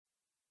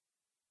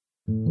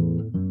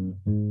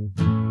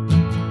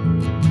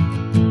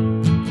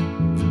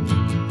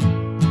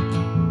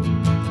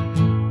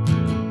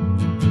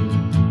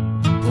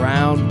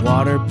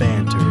Water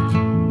Banter.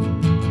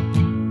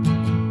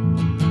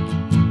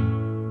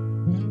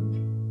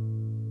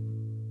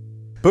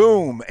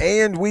 Boom,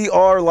 and we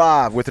are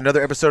live with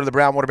another episode of the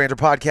Brown Water Banter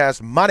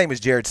podcast. My name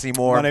is Jared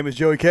Seymour. My name is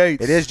Joey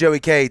Cates. It is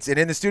Joey Cates, and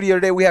in the studio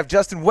today we have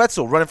Justin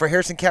Wetzel running for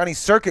Harrison County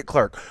Circuit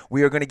Clerk.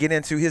 We are going to get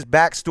into his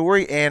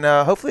backstory and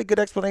hopefully a good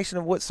explanation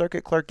of what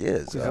Circuit Clerk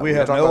is. We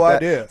have no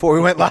idea. Before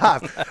we went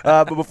live.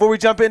 But before we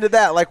jump into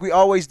that, like we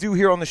always do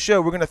here on the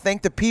show, we're going to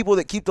thank the people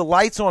that keep the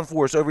lights on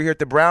for us over here at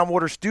the Brown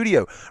Water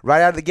Studio.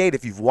 Right out of the gate,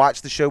 if you've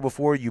watched the show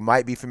before, you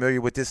might be familiar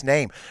with this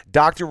name.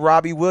 Dr.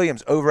 Robbie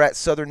Williams over at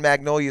Southern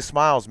Magnolia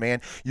Smiles, man.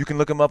 You can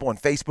look him up on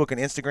Facebook and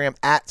Instagram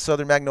at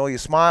Southern Magnolia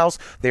Smiles.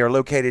 They are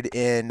located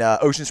in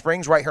Ocean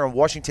Springs right here on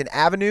Washington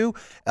Avenue.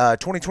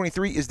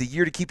 2023 is the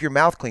year to keep your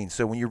mouth clean.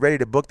 So when you're ready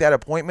to book that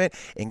appointment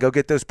and go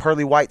get those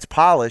pearly whites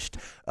polished,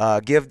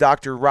 give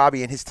Dr.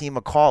 Robbie and his team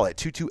a call at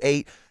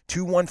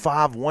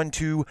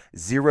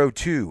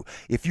 228-215-1202.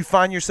 If you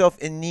find yourself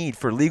in need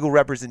for legal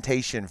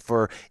representation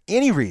for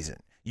any reason,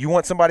 you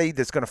want somebody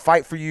that's going to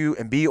fight for you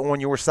and be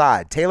on your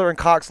side. Taylor &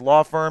 Cox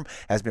Law Firm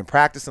has been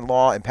practicing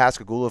law in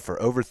Pascagoula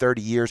for over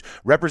 30 years,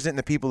 representing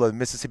the people of the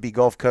Mississippi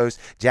Gulf Coast,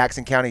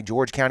 Jackson County,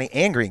 George County,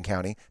 and Greene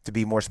County, to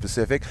be more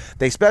specific.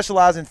 They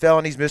specialize in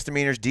felonies,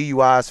 misdemeanors,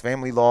 DUIs,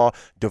 family law,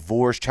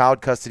 divorce,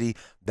 child custody,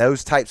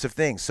 those types of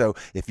things. So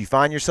if you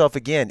find yourself,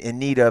 again, in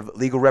need of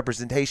legal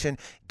representation,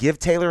 give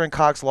Taylor &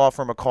 Cox Law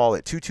Firm a call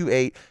at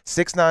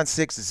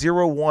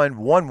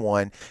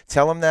 228-696-0111.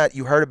 Tell them that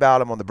you heard about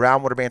them on the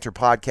Brown Water Banter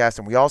podcast.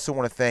 And we also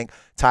want to thank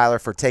Tyler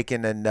for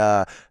taking and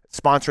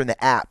sponsoring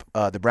the app,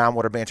 the Brown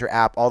Water Banter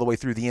app, all the way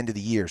through the end of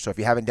the year. So if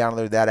you haven't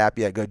downloaded that app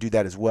yet, go do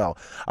that as well.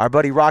 Our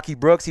buddy Rocky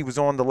Brooks, he was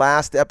on the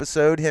last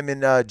episode, him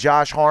and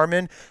Josh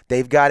Harmon.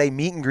 They've got a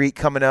meet and greet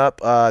coming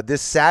up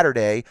this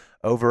Saturday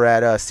over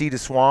at Sea to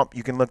Swamp.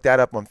 You can look that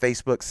up on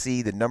Facebook,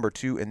 Sea, the number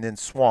 2, and then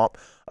Swamp.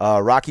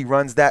 Rocky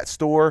runs that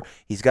store.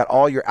 He's got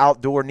all your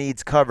outdoor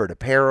needs covered: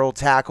 apparel,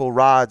 tackle,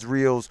 rods,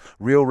 reels,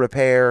 reel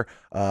repair.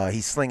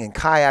 He's slinging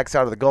kayaks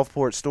out of the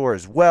Gulfport store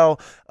as well.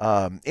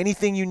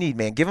 Anything you need,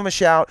 man, give him a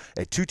shout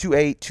at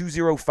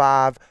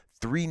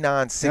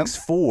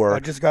 228-205-3964. Yep. I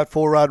just got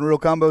 4 rod and reel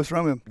combos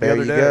from him. There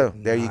you go.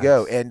 There Nice. you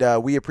go.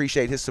 And we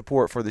appreciate his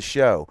support for the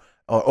show.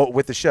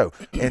 With the show.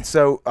 And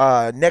so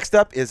next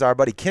up is our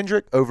buddy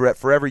Kendrick over at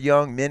Forever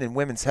Young Men and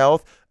Women's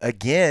Health.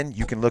 Again,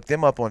 you can look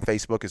them up on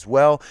Facebook as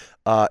well.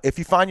 If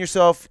you find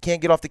yourself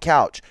can't get off the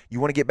couch, you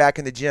want to get back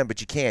in the gym,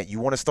 but you can't. You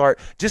want to start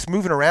just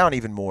moving around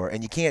even more,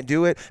 and you can't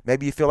do it.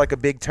 Maybe you feel like a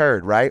big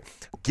turd, right?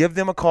 Give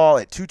them a call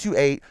at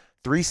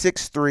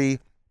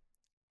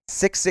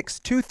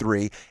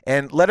 228-363-6623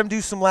 and let them do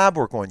some lab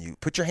work on you.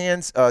 Put your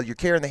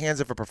care in the hands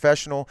of a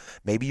professional.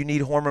 Maybe you need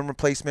hormone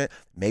replacement.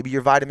 Maybe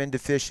you're vitamin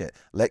deficient.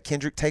 Let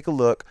Kendrick take a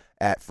look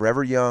at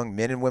Forever Young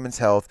Men and Women's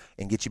Health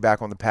and get you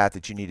back on the path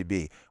that you need to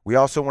be. We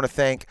also want to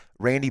thank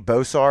Randy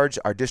Bosarge,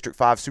 our District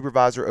 5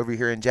 supervisor over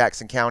here in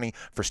Jackson County,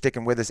 for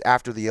sticking with us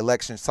after the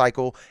election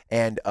cycle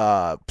and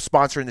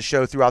sponsoring the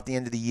show throughout the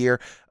end of the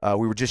year.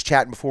 We were just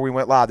chatting before we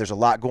went live. There's a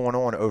lot going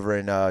on over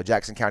in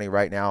Jackson County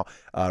right now.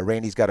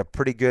 Randy's got a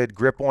pretty good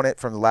grip on it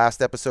from the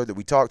last episode that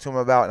we talked to him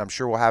about, and I'm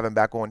sure we'll have him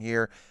back on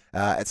here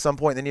at some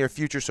point in the near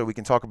future so we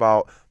can talk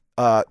about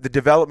the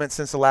development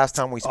since the last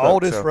time we spoke. All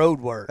this road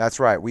work. That's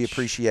right. We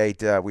appreciate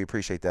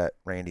that,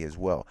 Randy, as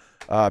well.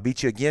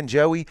 Beat you again,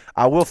 Joey.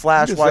 I will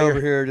flash Just while over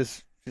you're here,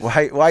 just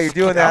while you're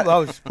doing that. I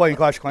was playing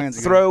Clash of Clans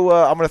again.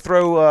 I'm going to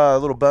throw a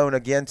little bone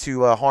again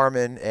to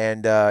Harmon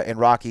and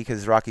Rocky,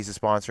 because Rocky's a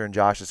sponsor and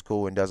Josh is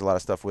cool and does a lot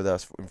of stuff with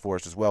us and for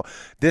us as well.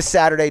 This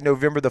Saturday,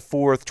 November the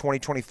 4th,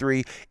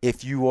 2023,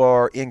 if you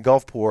are in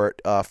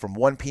Gulfport from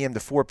 1 p.m. to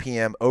 4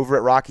 p.m. over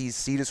at Rocky's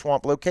Sea to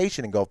Swamp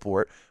location in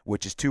Gulfport,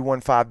 which is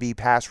 215B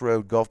Pass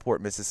Road, Gulfport,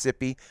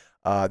 Mississippi.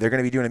 They're going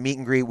to be doing a meet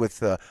and greet with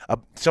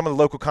some of the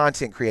local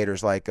content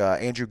creators like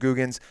Andrew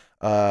Googans,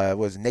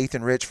 was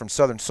Nathan Rich from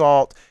Southern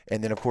Salt,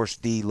 and then, of course,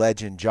 the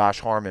legend Josh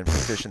Harmon from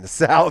Fish in the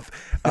South.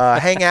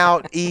 Hang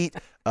out, eat,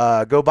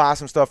 go buy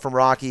some stuff from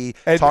Rocky,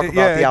 talk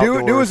about the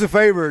outdoors. Do us a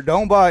favor.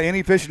 Don't buy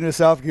any Fish in the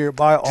South gear.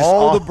 Buy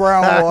all the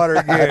brown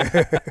water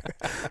gear.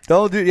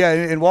 Don't do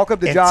and walk up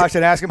to Josh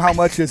and ask him how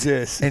much this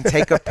is. And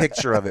take a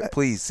picture of it.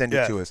 Please send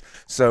it to us.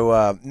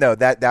 So, no,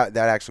 that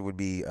actually would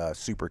be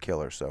super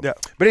killer. So, yeah.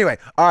 But anyway,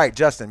 all right,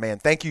 Justin, man,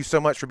 thank you so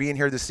much for being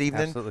here this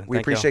evening. Absolutely. We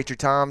appreciate your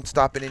time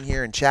stopping in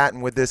here and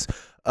chatting with us.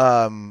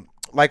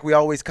 Like we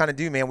always kind of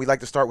do, man, we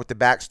like to start with the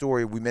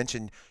backstory. We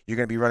mentioned you're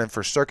going to be running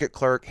for Circuit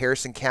Clerk,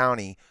 Harrison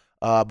County.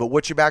 But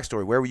what's your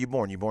backstory? Where were you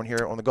born? You born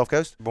here on the Gulf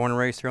Coast? Born and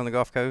raised here on the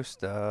Gulf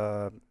Coast,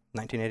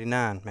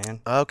 1989,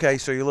 man. Okay,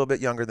 so you're a little bit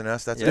younger than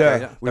us. That's Yeah,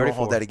 okay. yeah. We won't 34.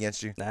 hold that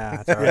against you.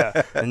 Nah, that's all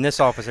right. In this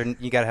office,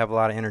 you got to have a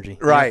lot of energy.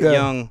 Right.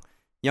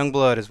 Young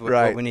blood is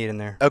what we need in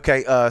there.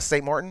 Okay,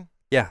 St. Martin?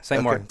 Yeah, St.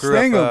 Okay. Martin. Grew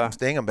Stingham. up.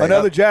 Stingham, baby.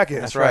 Another jacket.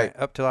 That's right.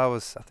 Up till I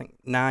was, I think,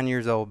 9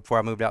 years old before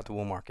I moved out to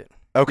Woolmarket.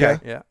 Okay.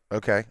 Yeah.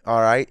 Okay. All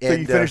right. So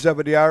you finished up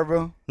at the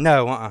Iberville?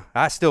 No,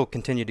 I still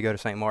continued to go to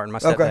St. Martin. My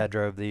stepdad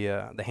drove the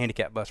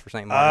handicap bus for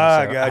St.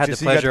 Martin. So I had the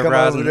pleasure of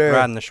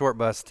riding the short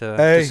bus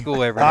to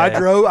school every day. I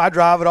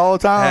drive it all the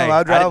time. Hey,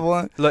 I drive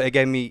one. Look, it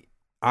gave me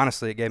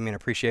honestly, it gave me an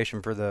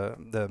appreciation for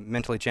the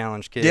mentally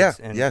challenged kids. Yeah,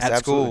 And yes, at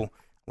absolutely. school,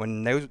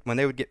 when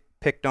they would get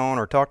picked on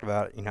or talked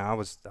about, I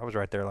was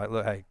right there like,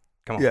 look, hey,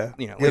 come on, Yeah.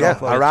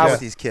 I ride with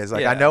these kids.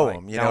 Like, I know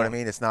them. You know what I don't-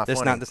 mean? It's not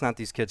That's funny. not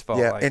these kids' fault.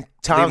 Yeah, like, and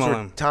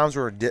times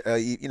were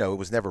it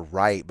was never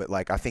right, but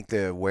like I think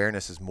the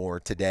awareness is more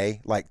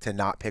today, like to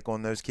not pick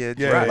on those kids.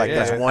 Yeah, right? Like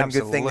yeah, that's one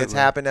good thing that's absolutely.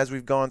 happened as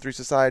we've gone through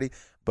society.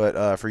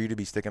 But for you to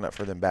be sticking up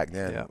for them back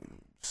then, Yeah.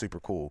 super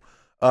cool.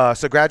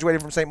 So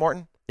graduated from St.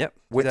 Martin. Yep,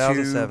 Went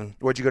 2007.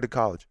 Where'd you go to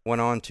college?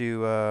 Went on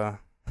to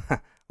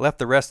left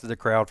the rest of the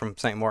crowd from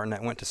St. Martin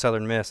that went to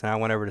Southern Miss, and I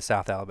went over to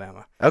South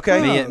Alabama.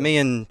 Okay. Me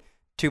and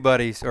two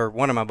buddies, or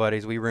one of my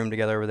buddies, we roomed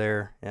together over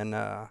there and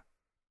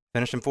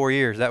finished in 4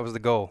 years. That was the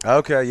goal.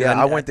 Okay. Yeah, And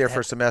I went there for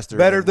a semester.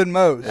 Better and- than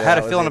most. I had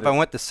a I was feeling in if I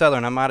went to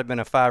Southern, I might have been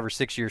a 5 or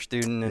 6 year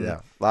student. And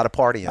yeah, a lot of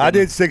partying. I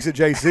did 6 at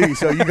JC,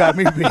 so you got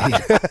me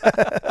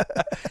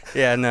beat.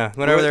 yeah, no.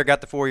 Went over there,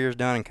 got the 4 years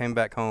done, and came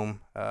back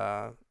home.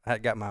 I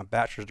had got my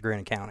bachelor's degree in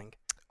accounting.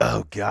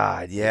 Oh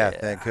God,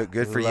 yeah.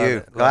 Good for Love you.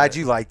 it, love Glad it.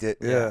 you liked it.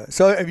 Yeah.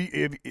 So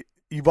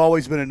you've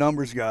always been a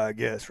numbers guy, I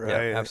guess, right?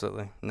 Yeah,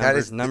 absolutely. That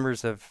is-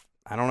 Numbers have.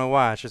 I don't know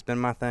why. It's just been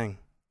my thing.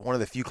 One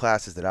of the few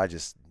classes that I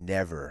just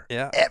never,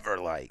 Yeah. ever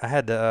liked. I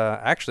had to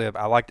actually.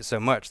 I liked it so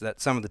much that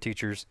some of the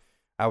teachers,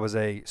 I was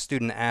a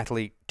student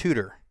athlete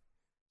tutor.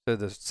 So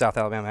the South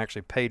Alabama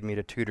actually paid me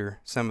to tutor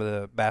some of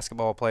the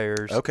basketball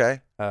players. Okay.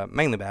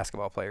 Mainly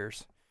basketball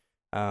players.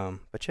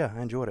 But yeah,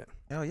 I enjoyed it.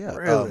 Oh yeah.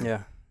 Really?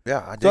 Yeah.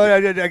 Yeah. I did.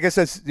 So I guess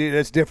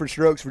that's different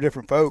strokes for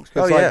different folks.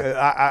 'Cause Oh, like, yeah.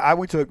 I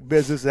went to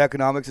business,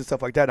 economics, and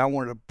stuff like that. And I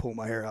wanted to pull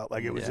my hair out.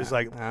 Like it was just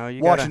like Oh,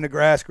 you watching gotta- the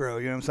grass grow.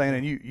 You know what I'm saying?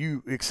 And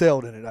you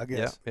excelled in it, I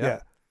guess. Yeah.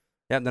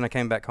 Yeah, then I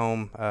came back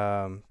home,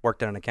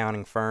 worked at an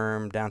accounting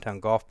firm downtown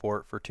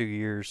Gulfport for 2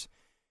 years.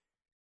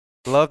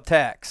 Love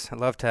tax. I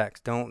love tax.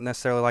 Don't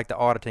necessarily like the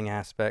auditing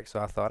aspect, so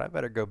I thought I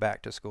better go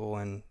back to school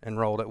and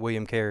enrolled at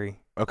William Carey.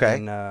 Okay.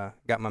 And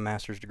got my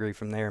master's degree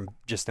from there,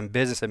 just in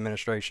business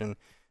administration,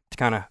 to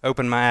kind of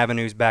open my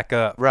avenues back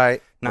up.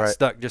 Right. Not right.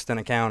 stuck just in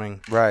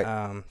accounting. Right.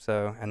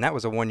 And that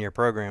was a 1 year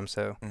program,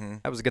 so Mm-hmm.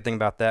 that was a good thing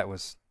about that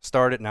was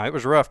started. Now it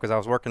was rough because I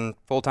was working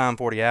full time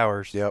 40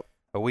 hours Yep.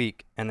 a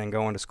week and then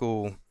going to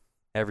school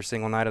every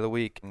single night of the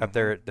week up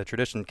there at the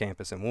Tradition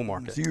campus in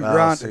Woolmarket. So you Oh,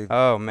 grinded. see,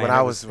 Oh man, When it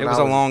I was, was- it when was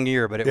I a was- long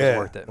year, but it Yeah. was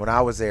worth it. When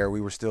I was there, we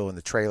were still in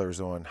the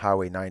trailers on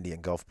Highway 90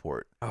 in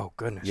Gulfport. Oh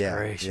goodness Yeah.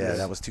 gracious! Yeah.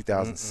 That was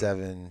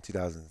 2007,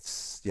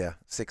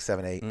 6,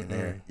 7, 8 in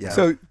there. Yeah.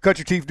 So cut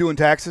your teeth doing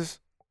taxes,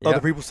 Yep.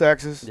 other people's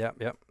taxes. Yep.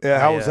 Yeah.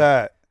 How was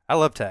that? I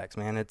love tax,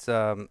 man. It's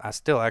I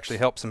still actually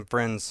help some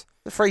friends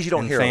the phrase you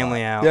don't and hear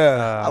family a lot. out.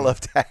 Yeah. I love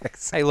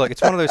tax. Hey, look,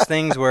 it's one of those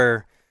things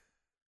where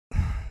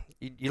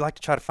you like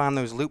to try to find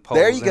those loopholes.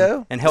 There you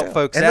go. And help Yeah.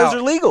 folks and out.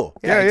 those are legal.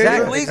 Yeah, yeah, exactly.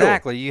 yeah. Legal.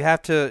 Exactly. You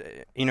have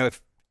to,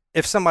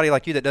 if somebody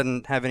like you that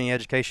doesn't have any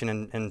education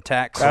in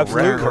tax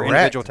Absolutely. or Correct.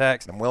 individual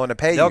tax, I'm willing to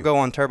pay they'll you. go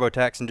on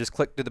TurboTax and just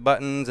click through the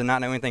buttons and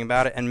not know anything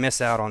about it and miss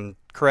out on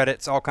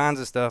credits, all kinds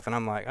of stuff. And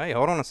I'm like, hey,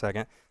 hold on a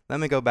second. Let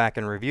me go back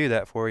and review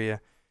that for you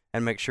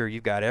and make sure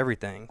you've got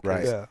everything. 'Cause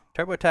Right. Yeah.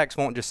 TurboTax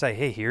won't just say,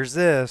 hey, here's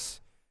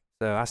this.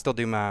 So I still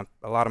do a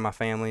lot of my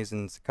family's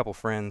and a couple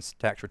friends'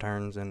 tax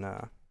returns and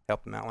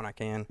help them out when I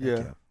can. Yeah.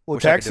 Yeah. Well,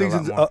 Wish I tax could do a lot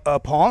season's more.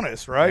 upon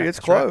us, right? Yeah, It's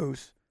that's right.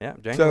 close. Yeah,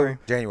 January.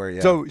 January,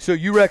 yeah. So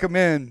you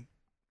recommend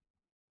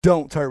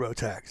don't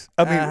TurboTax.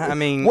 I mean, I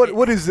mean,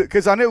 what is it?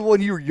 Because I know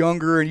when you were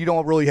younger and you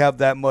don't really have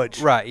that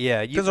much. right,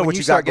 yeah. Depends on When what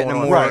you start got getting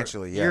going on more,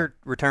 financially, yeah. your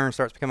return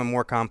starts becoming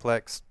more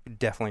complex, you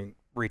definitely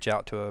reach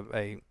out to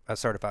a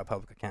certified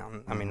public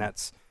accountant. I mean,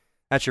 Mhm.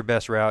 that's your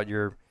best route.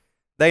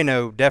 They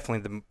know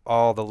definitely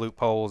all the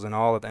loopholes and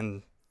all of,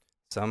 and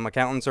some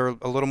accountants are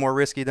a little more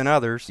risky than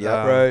others.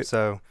 Yeah. Right.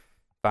 So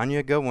find you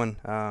a good one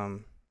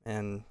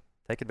and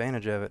take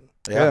advantage of it.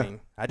 Yeah. I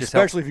mean, I just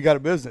help- Especially if you got a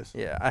business.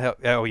 yeah, I help.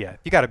 Oh yeah, if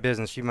you got a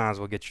business, you might as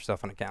well get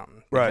yourself an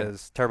accountant Right.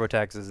 because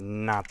TurboTax is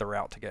not the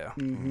route to go.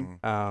 Mm-hmm.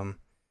 Mhm.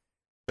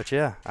 But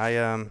yeah,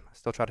 I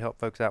still try to help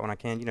folks out when I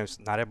can.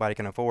 Not everybody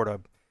can afford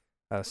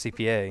a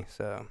CPA,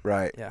 so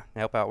Right. yeah,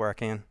 help out where I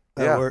can.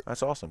 That'll Yeah, work.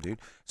 that's awesome, dude.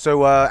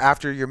 So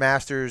after your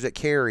master's at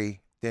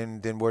Carey,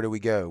 then where do we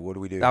go? What do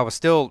we do? I was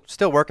still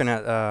working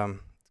at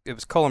it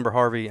was Cullenber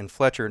Harvey and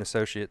Fletcher and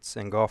Associates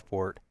in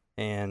Gulfport,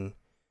 and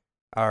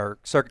our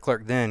circuit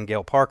clerk then,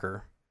 Gail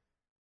Parker,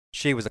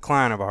 she was a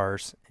client of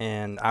ours,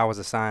 and I was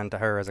assigned to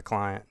her as a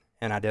client,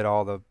 and I did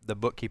all the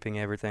bookkeeping,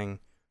 everything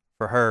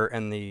for her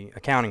and the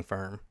accounting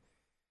firm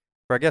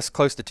for I guess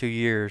close to 2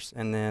 years,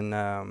 and then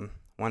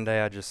one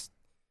day I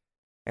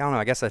don't know,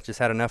 I guess I just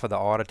had enough of the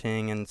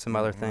auditing and some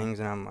other Mhm. things,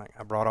 and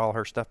I brought all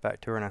her stuff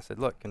back to her, and I said,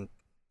 look,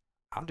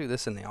 I'll do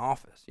this in the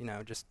office,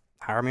 just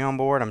hire me on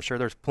board. I'm sure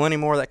there's plenty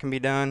more that can be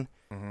done.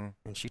 Mm-hmm.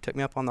 And she took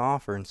me up on the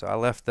offer, and so I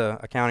left the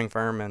accounting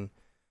firm and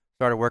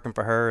started working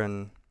for her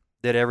and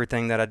did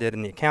everything that I did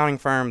in the accounting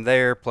firm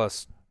there,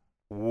 plus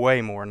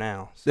way more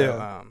now. So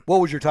Yeah. What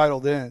was your title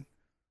then?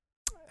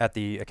 at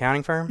the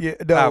accounting firm, Yeah.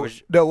 I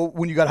No.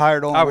 When you got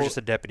hired on, was just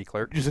a deputy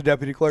clerk. just a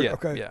deputy clerk. Yeah,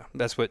 Okay. yeah,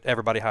 that's what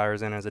everybody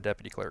hires in as a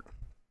deputy clerk.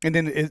 And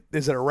then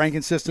is it a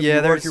ranking system? Yeah,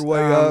 you work there's your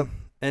way up.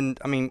 and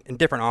I mean, in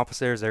different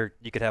offices,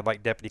 you could have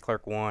like deputy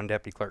clerk 1,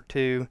 deputy clerk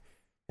 2.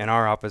 In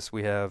our office,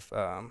 we have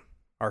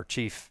our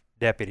chief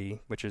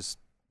deputy, which is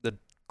the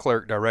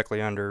clerk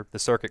directly under the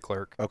circuit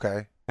clerk.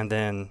 Okay. And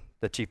then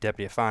the chief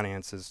deputy of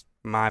finance is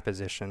my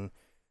position,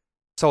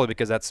 solely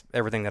because that's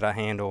everything that I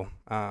handle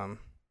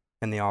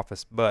in the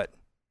office. But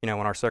in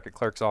our circuit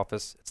clerk's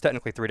office, it's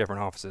technically 3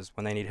 different offices.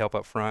 When they need help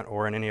up front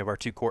or in any of our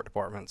 2 court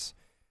departments,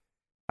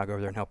 I go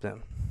over there and help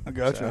them. I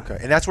gotcha. So, okay.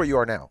 And that's where you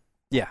are now?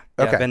 Yeah.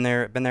 Okay. I've been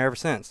there ever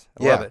since.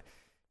 I love it.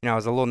 I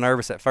was a little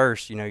nervous at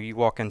first. You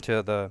walk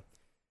into the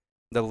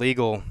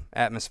legal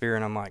atmosphere,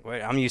 and I'm like,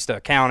 wait, I'm used to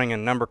accounting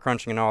and number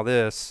crunching and all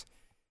this.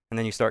 And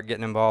then you start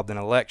getting involved in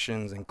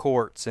elections and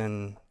courts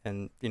and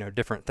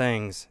different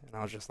things. And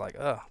I was just like,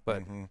 oh.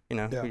 But,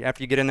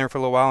 after you get in there for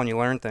a little while and you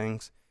learn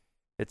things,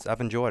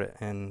 I've enjoyed it,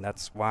 and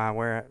that's why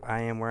where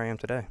I am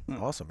today.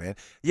 Awesome, man.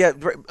 Yeah,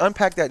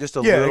 unpack that just a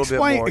little bit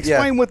more.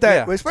 Explain what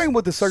that. Yeah. Explain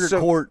what the circuit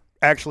court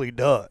actually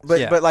does.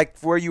 But like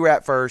where you were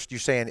at first, you're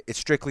saying it's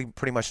strictly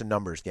pretty much a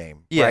numbers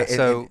game. Yeah.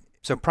 Right?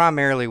 So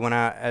primarily when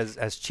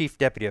as chief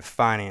deputy of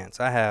finance,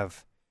 I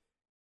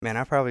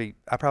probably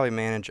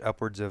manage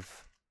upwards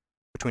of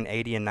between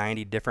 80 and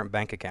 90 different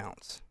bank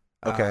accounts.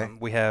 Okay.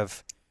 We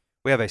have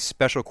a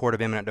special court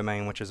of eminent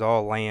domain, which is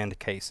all land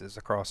cases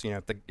across.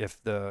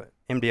 If the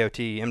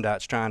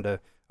MDOT's trying to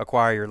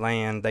acquire your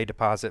land, they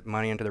deposit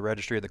money into the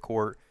registry of the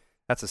court.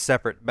 That's a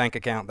separate bank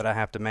account that I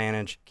have to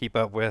manage, keep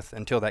up with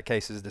until that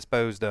case is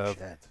disposed of.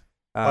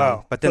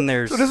 Wow. But then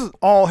there's so this is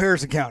all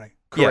Harrison County.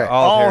 Correct. Yeah,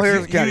 all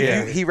Harrison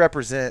County. He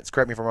represents.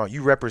 Correct me if I'm wrong.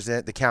 You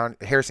represent the county,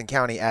 Harrison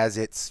County, as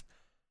its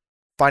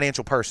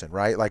financial person,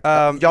 right? Like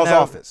y'all's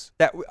office.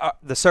 That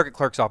the circuit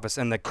clerk's office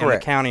and the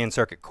county and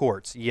circuit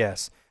courts.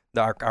 Yes.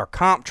 Our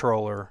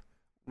comptroller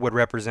would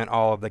represent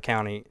all of the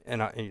county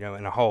in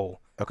a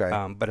whole. Okay.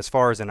 But as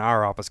far as in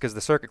our office, because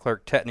the circuit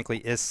clerk technically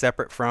is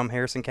separate from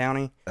Harrison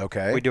County.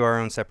 Okay. We do our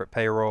own separate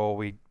payroll.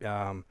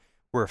 The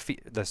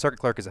circuit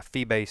clerk is a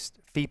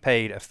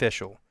fee-paid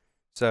official.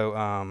 So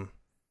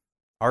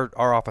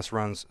our office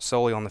runs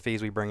solely on the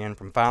fees we bring in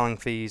from filing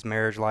fees,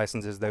 marriage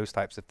licenses, those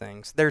types of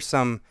things. There's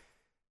some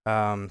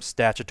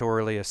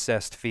statutorily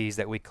assessed fees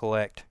that we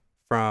collect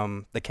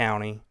from the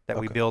county that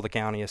we bill the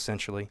county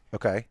essentially.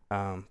 Okay.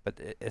 But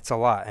it's a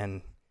lot,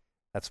 and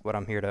that's what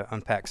I'm here to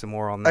unpack some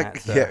more on that.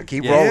 So. Yeah,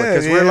 keep rolling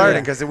because we're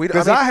learning.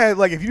 Because I had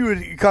if you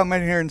would come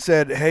in here and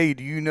said, "Hey,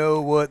 do you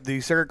know what the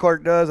circuit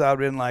clerk does?" I'd have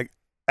been like,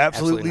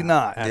 "Absolutely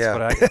not."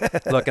 That's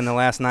what I look in the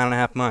last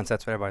 9.5 months.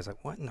 That's what everybody's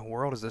like. What in the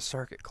world is a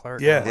circuit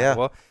clerk? Yeah.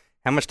 Well,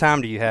 how much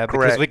time do you have?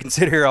 Because we can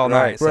sit here all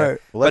night. So. Right.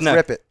 Well, let's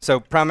rip it. So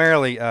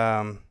primarily,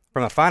 from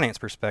a finance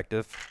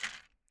perspective,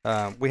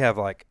 we have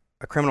like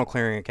a criminal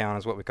clearing account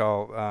is what we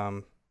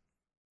call,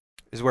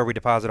 is where we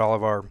deposit all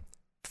of our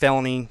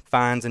felony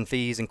fines and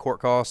fees and court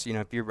costs.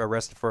 If you're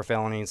arrested for a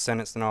felony and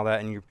sentenced and all that,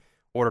 and you're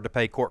ordered to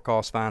pay court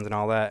costs, fines, and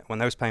all that, when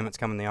those payments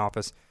come in the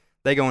office,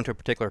 they go into a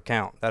particular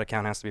account. That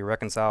account has to be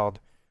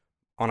reconciled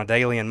on a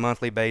daily and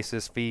monthly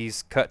basis.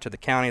 Fees cut to the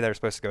county that are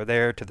supposed to go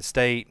there, to the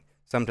state,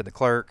 some to the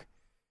clerk.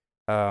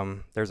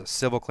 There's a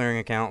civil clearing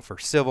account for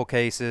civil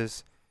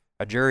cases,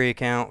 a jury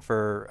account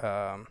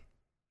for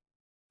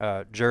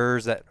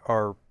jurors that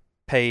are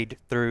paid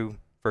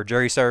for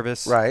jury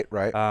service. Right.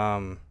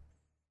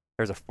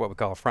 There's what we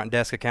call a front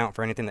desk account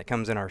for anything that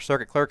comes in our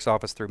circuit clerk's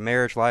office through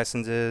marriage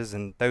licenses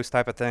and those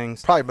type of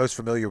things. Probably most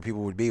familiar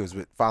people would be was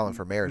with filing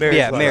for marriage.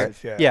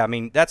 Yeah, I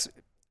mean, that's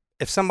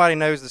if somebody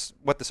knows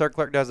what the circuit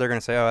clerk does, they're going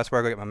to say, oh, that's where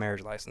I go get my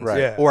marriage license.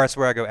 Right. Yeah. Or that's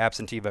where I go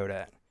absentee vote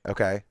at.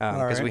 Okay.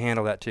 Because we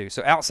handle that too.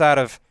 So outside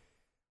of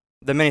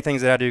the many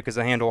things that I do, because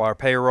I handle our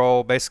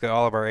payroll, basically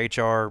all of our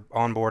HR,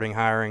 onboarding,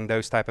 hiring,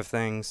 those type of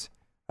things,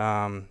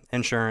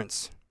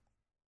 insurance.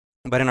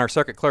 But in our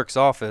circuit clerk's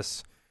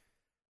office,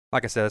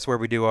 like I said, that's where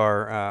we do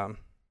our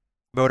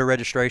voter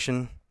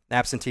registration.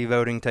 Absentee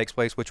voting takes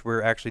place, which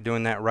we're actually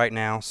doing that right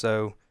now.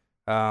 So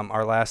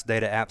our last day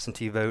to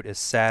absentee vote is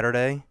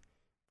Saturday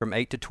from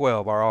 8 to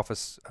 12. Our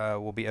office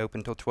will be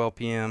open till 12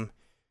 p.m.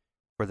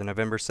 for the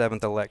November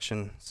 7th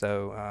election.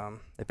 So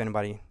if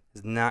anybody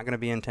is not going to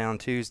be in town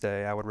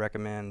Tuesday, I would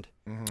recommend.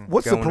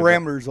 What's the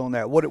parameters on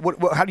that? What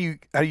how do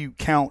you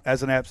count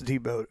as an absentee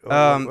vote?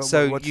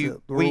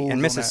 We in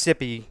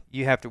Mississippi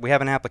we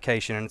have an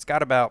application, and it's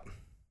got about,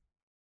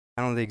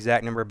 I don't know the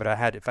exact number, but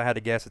if I had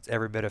to guess, it's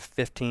every bit of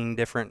 15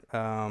 different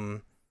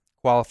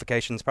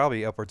qualifications,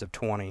 probably upwards of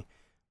 20.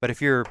 But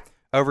if you're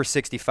over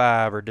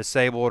 65 or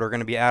disabled or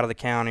going to be out of the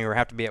county or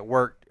have to be at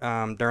work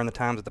during the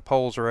times that the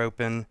polls are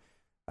open,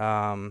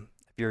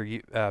 if you're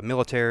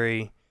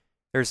military,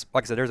 there's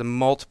a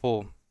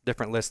multiple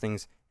different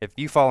listings. If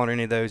you fall under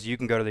any of those, you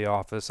can go to the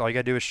office. All you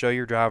got to do is show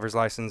your driver's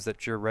license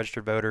that you're a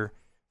registered voter,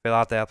 fill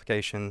out the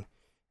application,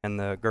 and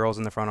the girls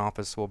in the front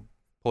office will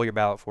pull your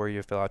ballot for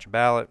you, fill out your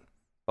ballot,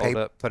 fold it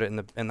up, put it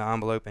in the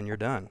envelope, and you're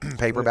done.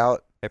 Paper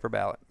ballot? Paper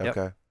ballot. Yep.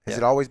 Okay. Has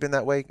it always been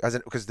that way?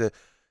 Because the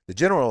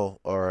general,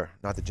 or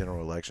not the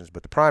general elections,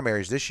 but the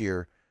primaries this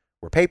year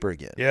were paper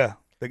again. Yeah.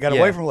 They got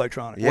away from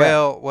electronic. Yeah.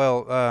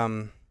 Well,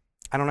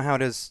 I don't know how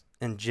it is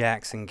in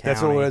Jackson County.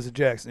 That's what it is in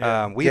Jackson.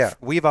 Yeah.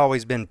 We've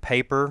always been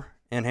paper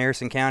in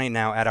Harrison County.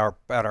 Now, at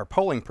our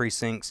polling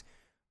precincts,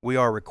 we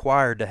are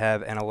required to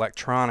have an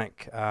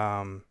electronic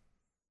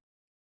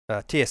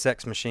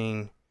TSX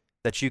machine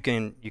that you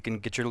can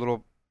get your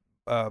little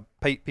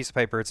piece of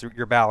paper. It's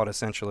your ballot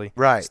essentially.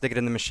 Right. Stick it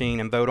in the machine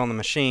and vote on the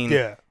machine.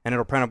 Yeah. And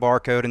it'll print a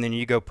barcode, and then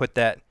you go put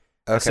that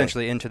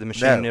essentially into the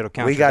machine. No, and it'll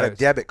count. we your got votes. a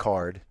debit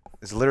card.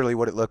 It's literally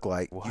what it looked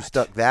like. You What?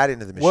 stuck that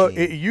into the machine. Well,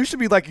 it used to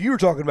be like you were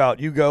talking about.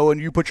 You go and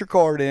you put your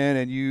card in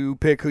and you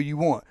pick who you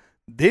want.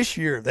 This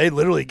year, they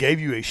literally gave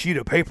you a sheet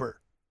of paper.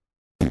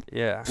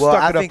 Yeah. well,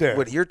 stuck I it up think there.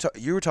 what you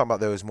were talking about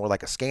though is more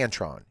like a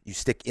Scantron. You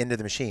stick into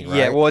the machine, right?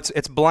 Yeah. Well,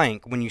 it's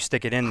blank when you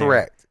stick it in there.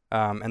 Correct.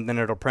 And then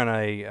it'll print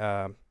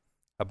a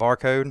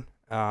barcode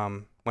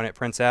when it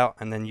prints out,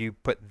 and then you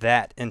put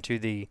that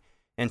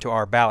into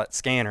our ballot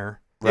scanner.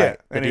 Right.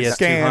 Yeah, and The it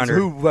scans DS200,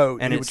 who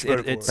vote and you it's- would vote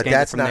it- for. it's But scanned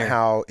that's from not there.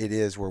 how it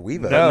is where we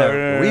voted. No,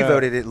 When we no.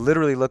 voted, it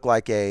literally looked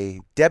like a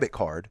debit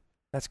card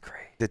That's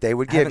great. that they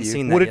would I give haven't you.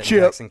 seen With that a yet chip,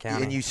 in Jackson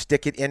County. And you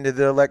stick it into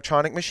the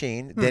electronic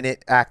machine, then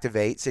it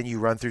activates, and you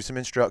run through some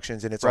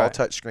instructions, and it's all Right.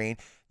 touchscreen.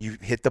 You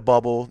hit the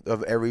bubble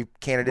of every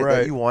candidate that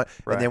Right. you want,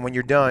 Right. and then when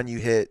you're done, you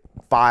hit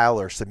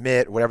file or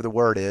submit, whatever the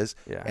word is,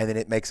 Yeah. and then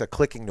it makes a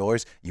clicking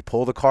noise. You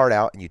pull the card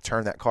out, and you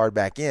turn that card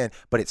back in,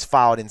 but it's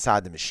filed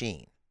inside the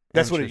machine.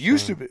 That's what it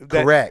used to be.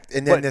 Correct.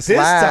 And then but this this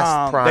last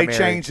time, primary, they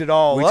changed it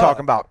all we up.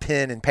 talking about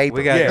pen and paper.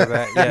 We got to Yeah. go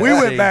back. Yeah, we see,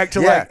 went back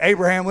to Yeah. like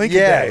Abraham Lincoln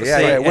yeah, days. yeah,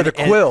 See, yeah, with a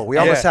and- quill. We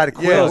and- almost had a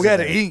quill. Yeah, in we had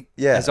to there. ink.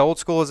 Yeah. As old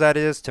school as that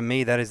is, to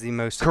me, that is the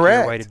most secure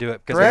Correct. way to do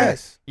it. Because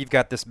Correct. you've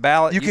got this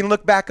ballot. You can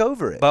look back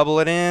over it. bubble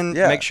it in,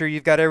 Yeah. make sure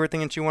you've got everything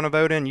that you want to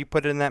vote in, you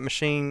put it in that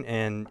machine,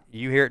 and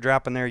you hear it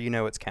dropping there, you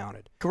know it's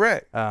counted.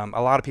 Correct. A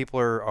lot of people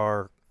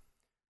are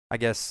I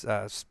guess,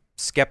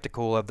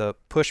 skeptical of the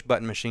push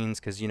button machines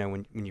because, you know,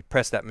 when you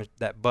press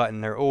that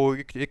button,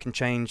 it can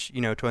change,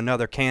 you know, to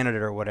another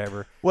candidate or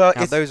whatever. Well,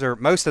 Now,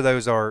 most of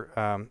those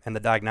are in the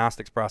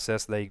diagnostics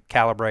process. They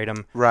calibrate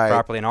them Right.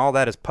 properly, and all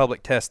that is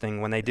public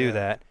testing when they do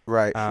that.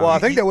 right. Well, I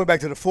think that went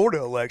back to the Florida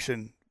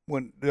election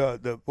when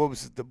what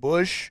was it, the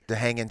Bush? The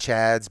hanging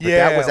chads, but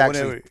Yeah, that was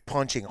actually whenever-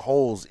 punching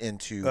holes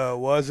into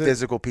Was it?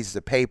 physical pieces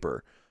of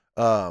paper.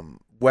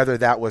 Whether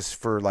that was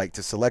for like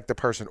to select the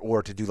person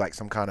or to do like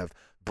some kind of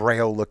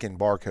braille looking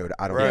barcode,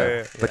 I don't know.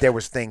 Right. But there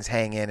was things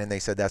hanging, and they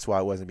said that's why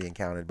it wasn't being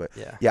counted. But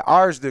Yeah.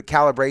 ours, the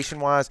calibration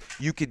wise,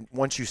 you could,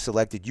 once you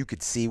selected, you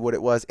could see what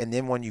it was, and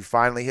then when you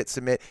finally hit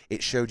submit,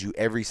 it showed you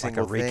every Like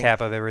single a thing.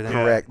 recap of everything.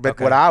 Correct. But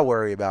Okay. what I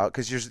worry about,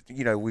 because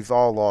we've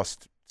all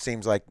lost.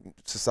 Seems like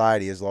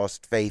society has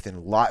lost faith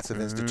in lots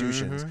of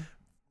institutions, Mhm.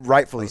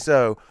 rightfully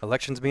so.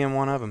 Elections being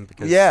one of them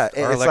because Yeah, our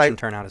it's election like-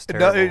 turnout is No,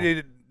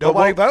 terrible.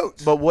 nobody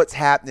votes. But what's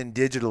happening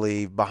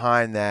digitally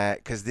behind that?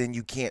 Because then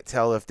you can't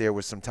tell if there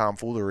was some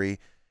tomfoolery.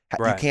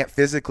 You Right. can't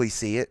physically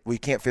see it. We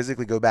can't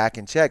physically go back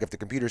and check. If the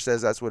computer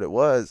says that's what it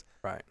was,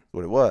 Right.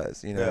 what it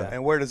was. You know, Yeah.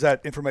 And where does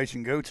that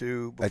information go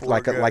to? Before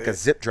like it a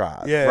zip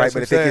drive. Yeah, right. that's But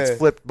what if it I'm gets saying.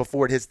 flipped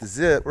before it hits the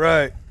zip,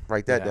 Right.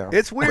 write that Yeah. down.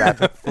 It's weird.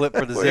 Flip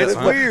for the It's zip.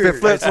 huh? weird. If it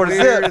flips It's for the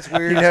weird. zip, It's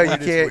weird. you It's know, weird.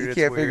 you can't It's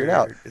figure it weird.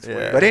 out. It's Yeah.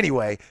 weird. But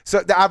anyway,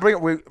 so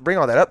we bring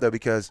all that up though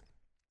because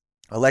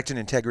election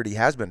integrity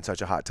has been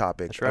such a hot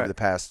topic That's right. over the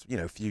past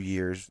few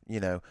years.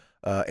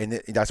 And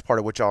that's part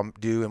of what y'all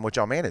do and what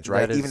y'all manage,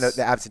 right? That Even is-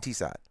 the absentee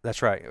side.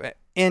 That's right.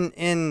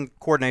 In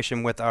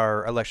coordination with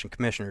our election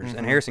commissioners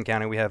in Mhm. Harrison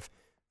County, we have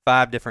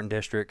 5 different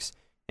districts,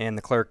 and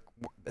the clerk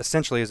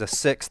essentially is a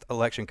 6th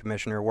election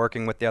commissioner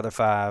working with the other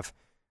 5,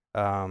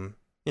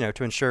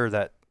 to ensure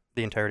that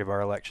the integrity of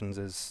our elections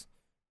is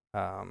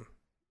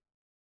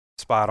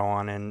spot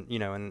on, and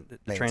and the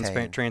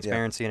Maintained,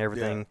 transparency and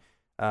everything.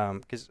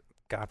 Because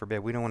God forbid,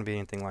 we don't want to be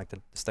anything like the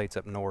states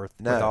up north.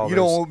 No. with all You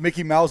those- don't want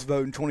Mickey Mouse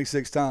voting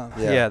 26 times.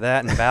 Yeah.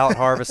 That and ballot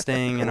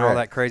harvesting and all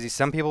Correct. that crazy.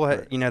 Some people,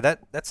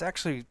 that's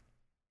actually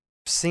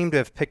seem to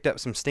have picked up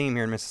some steam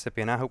here in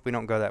Mississippi, and I hope we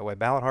don't go that way.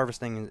 Ballot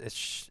harvesting,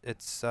 it's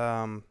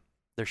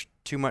there's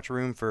too much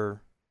room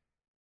for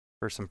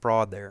some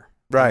fraud there.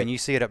 Right. I mean, you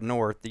see it up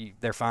north.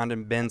 They're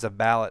finding bins of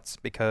ballots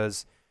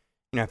because,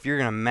 if you're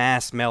going to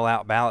mass mail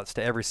out ballots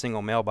to every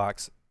single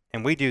mailbox,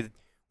 and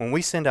when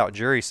we send out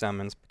jury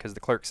summons, because the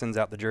clerk sends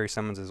out the jury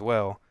summons as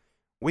well,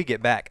 we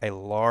get back a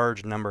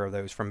large number of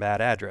those from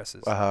bad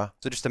addresses. Uh-huh.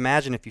 So just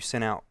imagine if you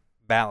sent out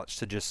ballots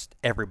to just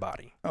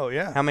everybody. Oh,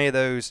 yeah. How many of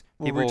those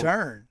Will people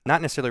return?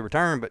 not necessarily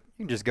return, but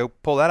you can just go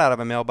pull that out of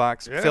a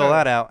mailbox, Yeah. fill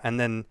that out, and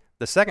then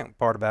the second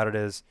part about it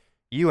is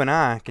you and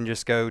I can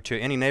just go to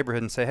any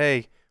neighborhood and say,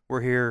 hey,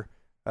 we're here.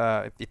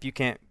 If you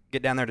can't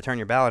get down there to turn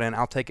your ballot in,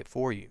 I'll take it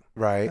for you.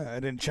 Right.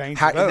 It didn't change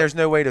How, the vote. there's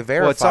no way to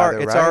verify. Well, though,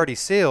 it's right? already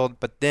sealed,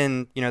 but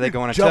then they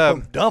go in a Jump tub.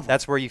 'em, dump 'em.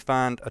 That's where you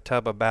find a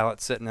tub of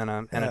ballots sitting in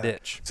a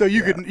ditch. So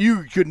you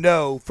could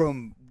know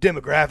from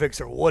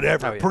demographics or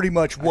whatever, Oh, yeah. pretty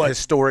much what.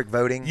 Historic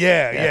voting.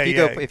 Yeah.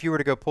 If you were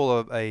to go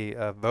pull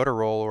a voter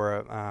roll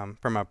or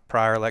from a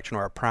prior election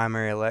or a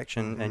primary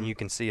election, and you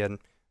can see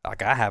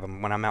like I have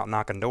them when I'm out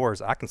knocking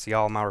doors, I can see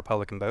all my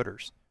Republican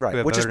voters, Right, who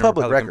have which is voted in a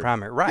public Republican record.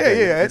 primary. Right.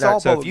 Yeah, it's all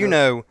So public if you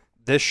know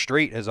this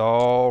street is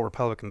all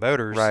Republican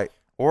voters, Right.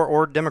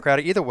 or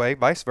Democratic, either way,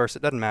 vice versa,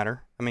 it doesn't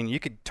matter. I mean, you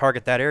could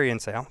target that area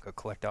and say, I'm gonna go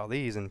collect all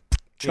these and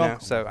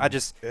So I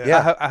just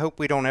I hope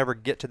we don't ever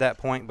get to that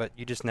point, but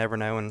you just never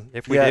know. And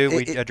if we do,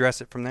 we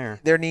address it from there.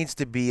 There needs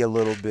to be a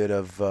little bit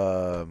of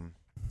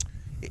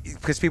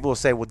because people will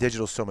say, well,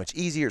 digital's so much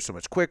easier, so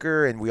much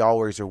quicker, and we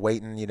always are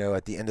waiting,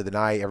 at the end of the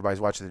night, everybody's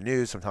watching the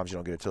news. Sometimes you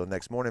don't get it till the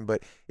next morning,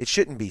 but it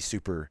shouldn't be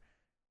super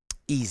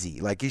easy.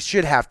 Like, you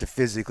should have to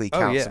physically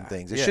count some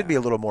things. It should be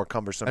a little more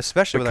cumbersome.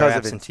 Especially with our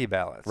absentee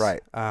ballots.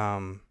 Right.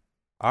 oh,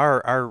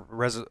 Lord,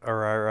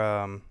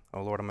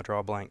 I'm going to draw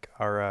a blank.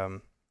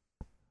 Our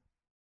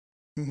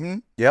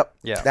Yep.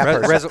 Yeah.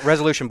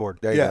 Resolution board.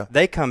 There you go.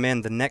 They come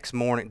in the next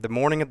morning, the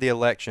morning of the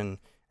election,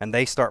 and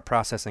they start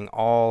processing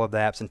all of the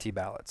absentee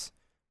ballots.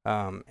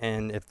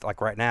 And if,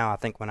 like right now, I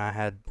think when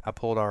I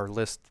pulled our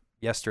list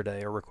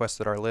yesterday or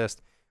requested our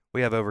list,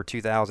 we have over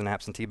 2,000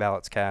 absentee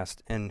ballots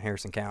cast in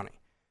Harrison County.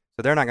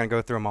 So they're not going to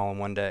go through them all in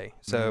one day.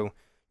 So,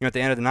 at the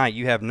end of the night,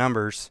 you have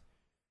numbers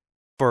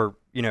for,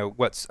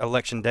 what's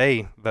election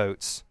day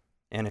votes.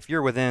 And if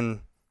you're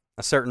within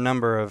a certain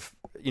number of,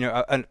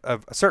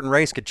 a certain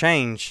race could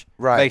change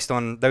based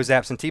on those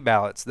absentee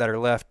ballots that are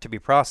left to be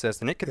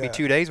processed. And it could be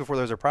 2 days before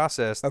those are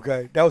processed.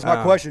 Okay. That was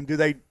my question. Do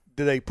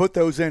they put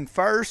those in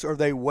first, or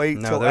they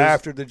wait till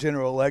after the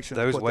general election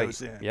to put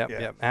those in?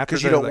 Yep.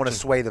 Because you don't want to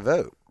sway the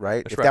vote,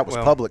 right? If that was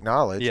public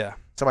knowledge. Yeah.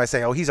 Somebody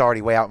say, oh, he's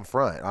already way out in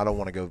front. I don't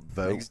want to go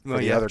vote for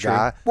the other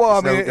guy.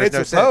 Well, it's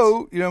a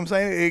vote. You know what I'm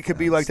saying? It could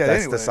be like that anyway.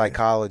 That's the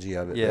psychology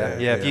of it.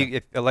 Yeah.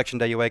 If election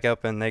day you wake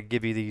up and they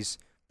give you these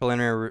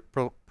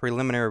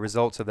preliminary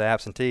results of the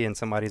absentee and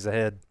somebody's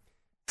ahead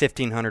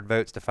 1,500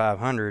 votes to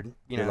 500,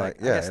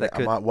 like,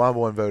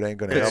 one vote ain't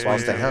going to help. I'll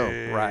stay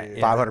home. Right.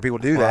 500 people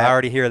do that. I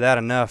already hear that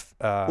enough.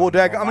 My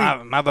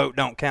vote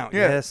don't count.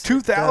 Yeah, yes,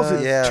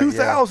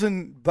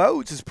 2,000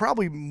 votes is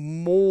probably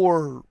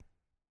more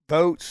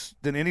votes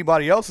than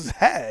anybody else has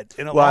had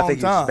in a long time. Well, I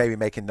think you're just maybe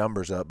making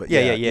numbers up, but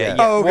yeah.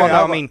 Oh, okay.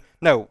 Well,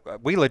 no,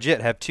 we legit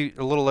have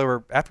a little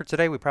over, after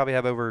today, we probably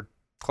have over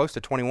close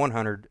to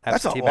 2,100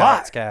 absentee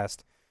ballots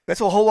cast. That's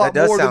a whole lot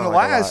more than the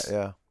last.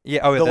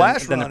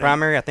 Than the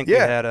primary. I think we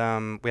had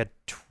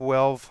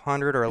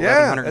 1,200 or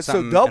 1,100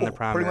 something so double, in the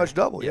primary. pretty much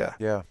double. Yeah.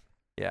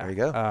 There you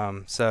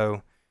go.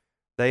 So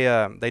they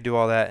do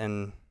all that,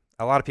 and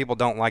a lot of people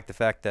don't like the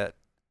fact that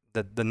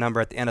the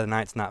number at the end of the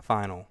night's not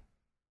final.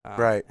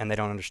 Right. And they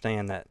don't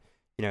understand that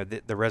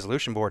the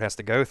resolution board has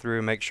to go through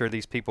and make sure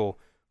these people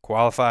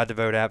qualified to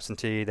vote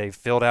absentee. They've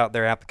filled out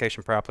their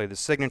application properly. The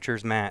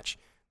signatures match.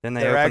 Then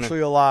they're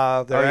actually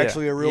alive. They're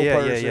actually a real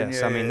person.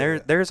 So,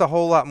 there's a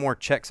whole lot more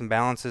checks and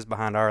balances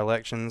behind our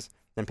elections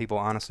than people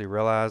honestly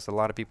realize. A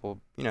lot of people,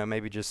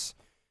 maybe just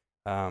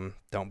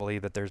don't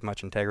believe that there's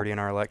much integrity in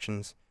our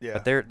elections. Yeah.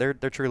 But there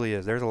truly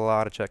is. There's a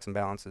lot of checks and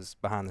balances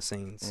behind the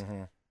scenes.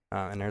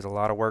 And there's a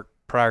lot of work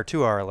prior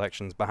to our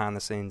elections behind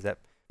the scenes that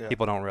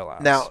people don't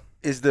realize. Now,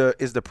 is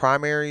the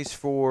primaries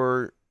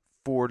for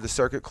the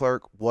circuit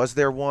clerk, was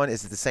there one?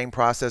 Is it the same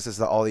process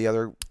as all the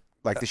other,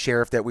 like the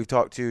sheriff that we've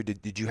talked to?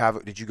 Did you go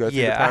through the primary?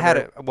 Yeah, I had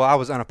it. Well, I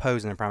was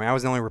unopposed in the primary. I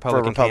was the only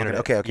Republican candidate.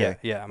 Okay.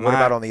 Yeah. What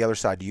about on the other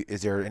side?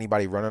 Is there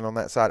anybody running on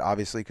that side?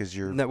 Obviously, because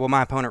you're. No, well,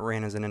 my opponent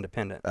ran as an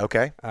independent.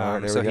 Okay.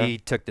 So he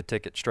took the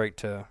ticket straight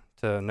to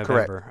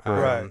November.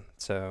 Correct.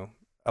 So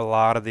a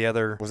lot of the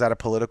other. Was that a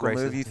political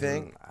move, you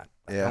think?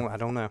 I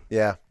don't know.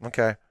 Yeah.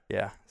 Okay.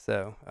 Yeah.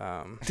 So.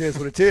 It is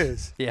what it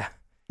is. Yeah.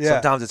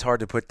 Sometimes it's hard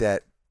to put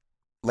that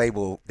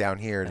label down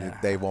here, and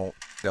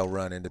they'll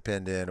run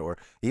independent, or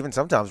even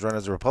sometimes run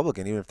as a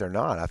Republican, even if they're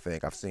not. I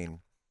think I've seen.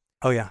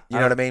 Oh yeah. You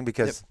know what I mean?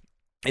 Because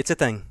it's a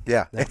thing.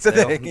 Yeah, it's a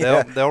thing.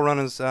 They'll run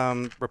as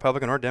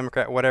Republican or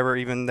Democrat, whatever,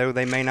 even though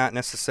they may not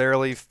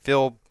necessarily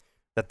feel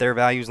that their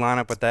values line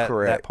up with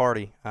that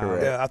party.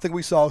 I think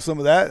we saw some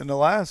of that in the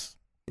last.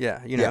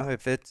 Yeah,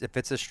 if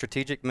it's a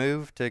strategic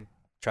move to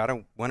try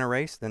to win a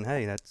race, then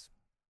hey, that's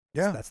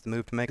the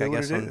move to make, I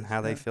guess, on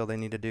how they feel they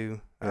need to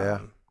do.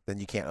 Then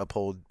you can't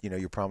uphold,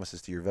 your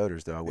promises to your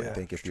voters, though. I wouldn't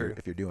think if you're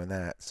doing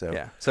that.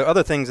 So So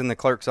other things in the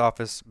clerk's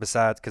office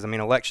besides, because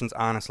elections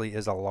honestly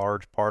is a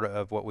large part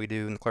of what we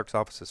do in the clerk's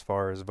office as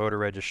far as voter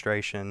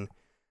registration,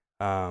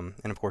 and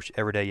of course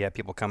every day you have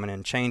people coming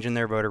in changing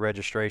their voter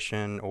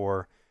registration,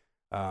 or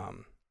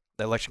the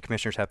election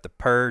commissioners have to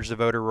purge the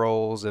voter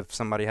rolls if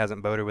somebody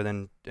hasn't voted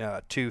within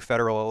 2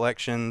 federal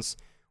elections,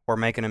 or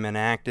making them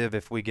inactive.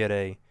 If we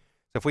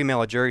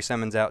mail a jury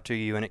summons out to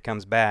you and it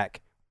comes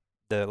back,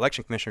 the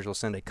election commissioners will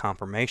send a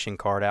confirmation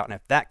card out, and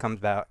if that comes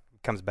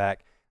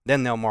back,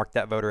 then they'll mark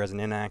that voter as an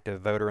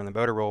inactive voter in the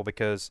voter roll,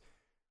 because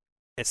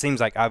it seems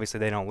like obviously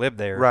they don't live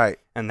there, right?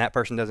 And that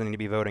person doesn't need to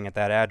be voting at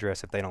that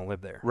address if they don't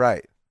live there,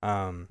 right?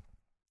 So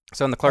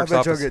in the clerk's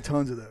office, I bet you'll get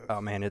tons of those.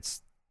 Oh man,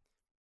 it's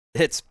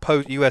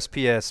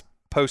USPS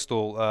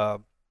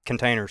postal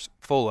containers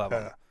full of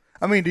them.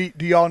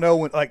 Do y'all know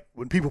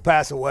when people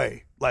pass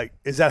away?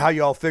 Is that how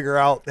y'all figure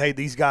out? Hey,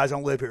 these guys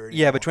don't live here anymore?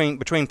 Yeah,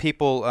 between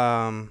people,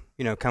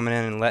 coming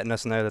in and letting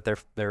us know that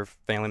their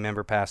family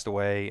member passed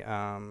away,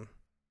 and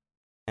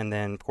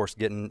then of course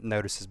getting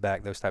notices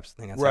back, those types of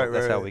things.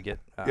 That's how we get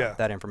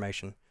that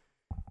information.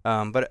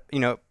 But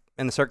in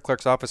the circuit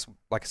clerk's office,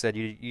 like I said,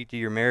 you do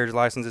your marriage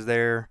licenses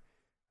there.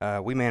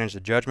 We manage the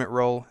judgment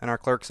roll in our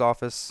clerk's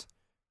office.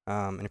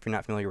 And if you're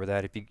not familiar with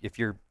that, if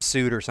you're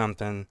sued or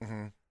something,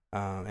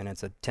 and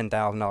it's a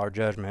 $10,000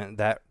 judgment,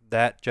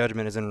 that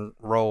judgment is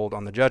enrolled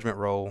on the judgment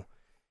roll.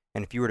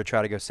 And if you were to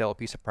try to go sell a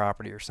piece of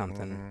property or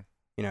something,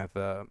 you know, if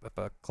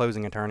a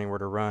closing attorney were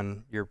to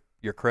run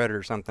your credit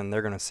or something,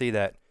 they're going to see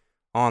that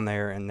on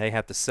there, and they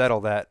have to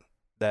settle that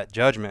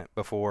judgment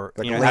before,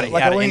 like you know, a lien.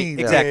 Like a lien.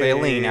 exactly, Yeah, a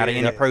lien yeah, out of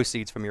yeah. any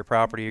proceeds from your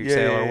property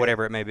sale or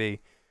whatever it may be.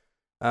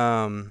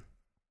 So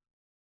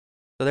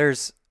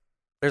there's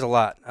a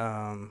lot.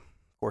 Of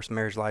course,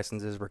 marriage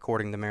licenses,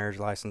 recording the marriage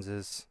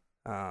licenses.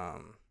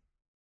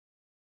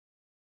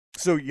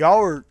 So y'all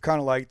are kind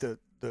of like the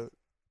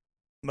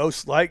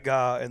most like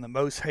guy and the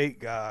most hate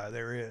guy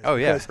there is. Oh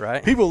yeah, Because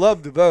right. people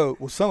love to vote.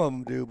 Well, some of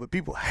them do, but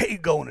people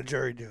hate going to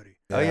jury duty.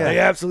 Oh yeah, They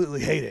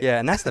absolutely hate it. yeah,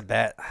 and that's the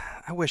bad.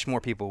 I wish more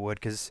people would,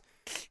 because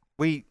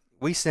we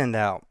send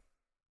out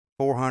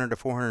 400 to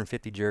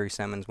 450 jury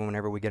summons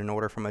whenever we get an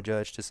order from a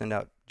judge to send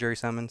out jury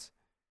summons.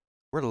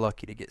 We're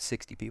lucky to get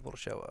 60 people to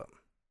show up.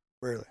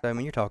 Really? So, I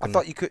mean, you're talking. I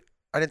thought you could.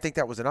 I didn't think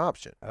that was an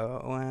option.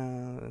 Oh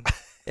well,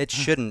 it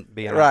shouldn't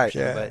be an Right,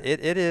 option, yeah. but it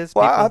is.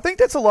 Well, People- I think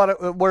that's a lot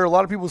of where a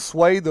lot of people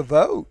sway the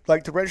vote,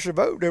 like to register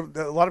to vote.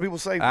 A lot of people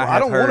say, "Well, I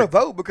have don't want to heard-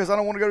 vote because I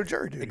don't want to go to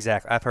jury duty."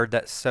 Exactly. I've heard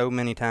that so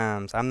many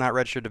times. I'm not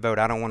registered to vote.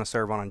 I don't want to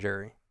serve on a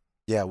jury.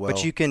 Yeah, well,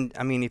 But you can.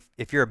 I mean,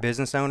 if you're a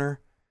business owner,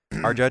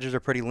 our judges are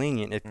pretty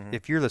lenient.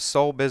 If you're the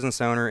sole business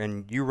owner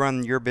and you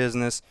run your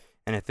business,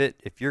 and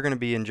if you're going to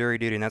be in jury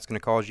duty and that's going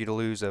to cause you to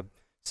lose a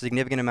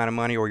significant amount of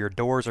money, or your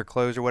doors are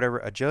closed or whatever,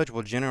 a judge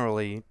will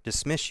generally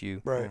dismiss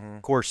you. Right.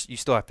 Of course, you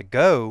still have to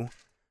go,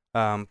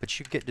 but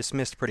you get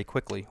dismissed pretty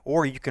quickly.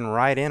 Or you can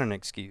write in an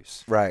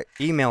excuse, right.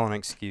 email an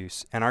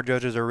excuse, and our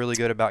judges are really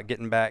good about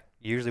getting back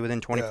usually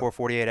within 24,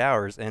 48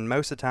 hours. And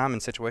most of the time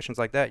in situations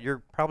like that,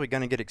 you're probably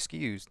going to get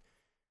excused.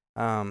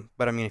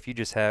 But I mean, if you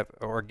just have,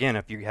 or again,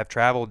 if you have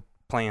travel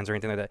plans or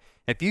anything like that,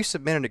 if you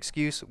submit an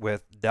excuse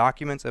with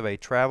documents of a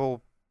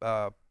travel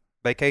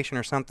vacation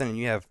or something, and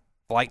you have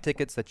flight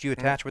tickets that you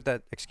attach with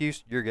that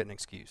excuse, you're getting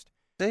excused.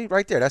 See,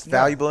 right there. That's Yeah.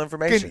 valuable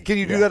information. Can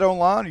you do that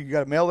online? Or you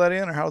got to mail that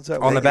in, or how does that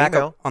work? On the back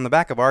email. on the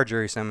back of our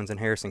jury summons in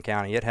Harrison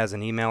County, it has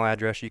an email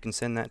address you can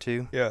send that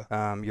to.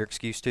 Yeah. Your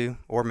excuse to,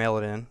 or mail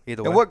it in.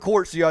 Either And way. what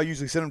courts do y'all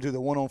usually send them to? The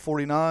one on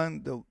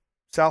 49, the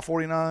South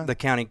 49?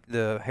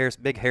 The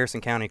big Harrison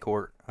County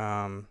Court.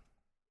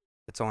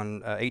 It's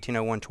on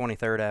 1801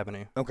 23rd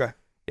Avenue. Okay.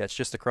 Yeah, it's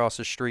just across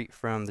the street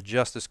from the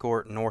Justice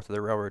Court, north of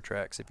the railroad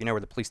tracks. If you know where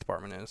the police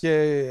department is.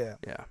 Yeah.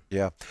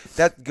 Yeah.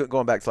 That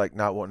going back to like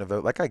not wanting to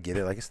vote. Like I get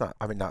it. Like it's not.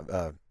 I mean,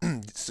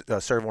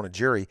 not serve on a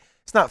jury.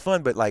 It's not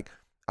fun, but like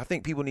I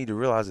think people need to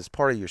realize it's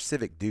part of your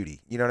civic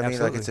duty. You know what I mean?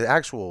 Like it's an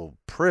actual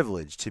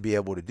privilege to be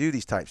able to do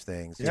these types of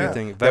things. Yeah. Two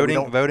things: That we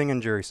voting,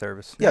 and jury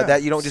service. Yeah, Yeah.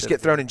 that you don't just get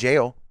Civic. thrown in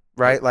jail,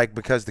 right? Like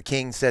because the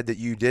king said that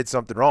you did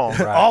something wrong.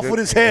 Right. Off with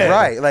his head.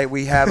 Right. Like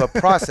we have a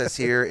process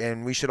here,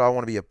 and we should all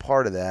want to be a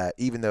part of that,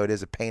 even though it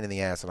is a pain in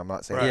the ass. And I'm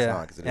not saying it's Yeah,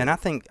 not. 'Cause it and is. I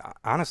think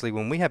honestly,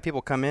 when we have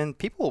people come in,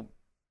 people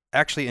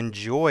actually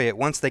enjoy it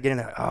once they get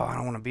into. Oh, I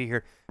don't want to be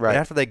here. right. But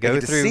after they go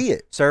get to through see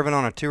it. serving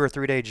on a 2 or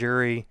 3 day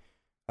jury,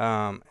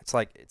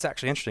 it's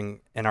actually interesting.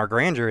 In our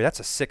grand jury, that's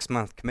a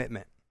 6-month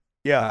commitment.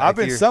 Yeah. If I've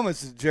been you're- summoned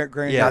to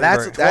grand Yeah, Now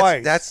jury that's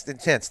twice. that's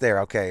intense. There,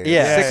 okay.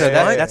 Yeah, 6 so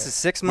months? that's a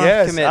 6-month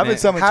Yes, commitment. I've been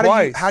summoned How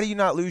twice. do you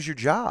not lose your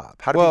job?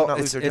 How do people Well, not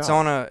lose their it's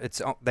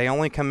job? they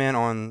only come in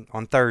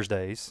on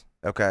Thursdays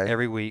Okay.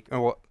 every week.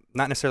 Or, well,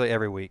 not necessarily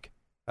every week,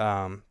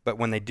 but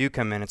when they do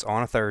come in, it's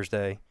on a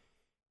Thursday,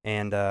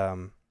 and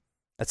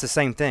that's the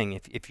same thing.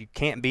 If you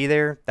can't be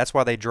there, that's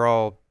why they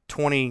draw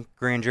 20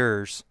 grand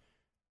jurors.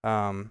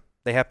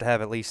 They have to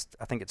have at least,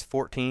 I think it's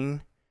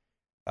 14,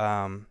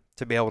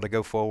 to be able to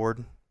go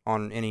forward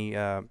on any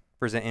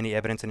present any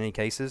evidence in any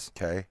cases.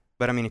 Okay.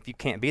 But I mean, if you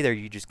can't be there,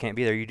 you just can't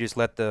be there. You just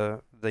let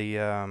the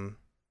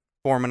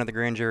foreman of the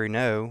grand jury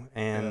know,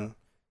 and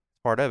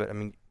part of it. I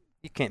mean,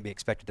 you can't be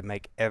expected to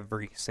make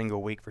every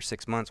single week for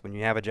 6 months when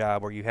you have a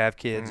job or you have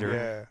kids or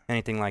Yeah.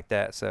 anything like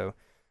that. So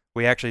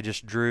we actually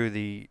just drew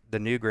the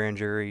new grand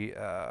jury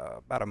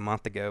about a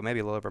month ago, maybe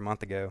a little over a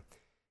month ago.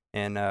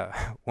 And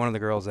one of the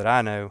girls that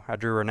I know, I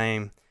drew her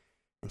name,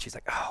 and she's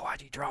like, "Oh,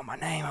 why'd you draw my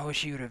name? I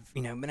wish you would have,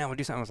 been able to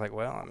do something." I was like,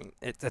 "Well, I mean,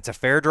 it's a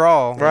fair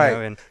draw, Right.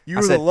 And You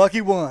I were said- the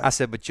lucky one. I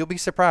said, but you'll be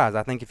surprised.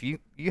 I think if you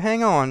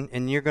hang on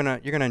and you're gonna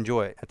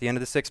enjoy it. At the end of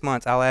the 6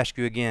 months, I'll ask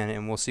you again,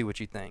 and we'll see what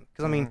you think.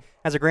 Because I mean,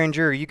 as a grand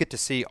jury, you get to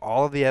see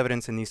all of the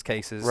evidence in these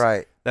cases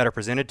Right. that are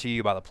presented to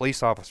you by the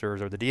police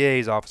officers or the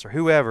DA's office or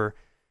whoever.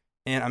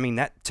 And I mean,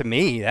 that to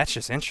me, that's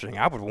just interesting.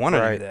 I would want to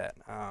Right. do that.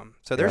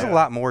 So there's Yeah. a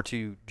lot more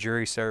to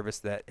jury service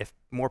that if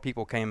more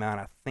people came out,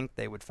 I think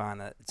they would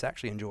find that it's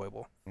actually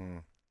enjoyable.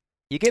 Mm.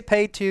 You get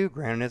paid to,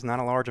 granted, it's not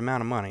a large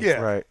amount of money. Yeah.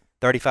 Right.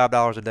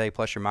 $35 a day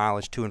plus your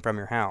mileage to and from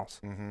your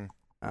house. Mm-hmm.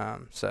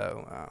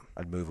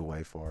 I'd move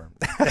away for him.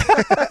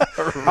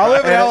 I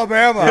live in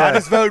Alabama. I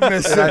just voted And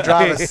Mississippi. I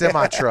drive a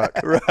semi truck.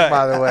 Right.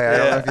 By the way, I don't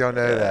know Yeah. if y'all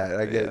know that.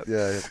 I get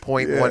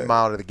 0.1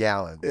 mile to the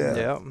gallon. Yeah.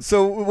 Yeah.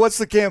 So what's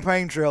the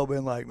campaign trail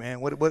been like, man?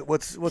 What's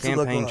it look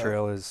Campaign like?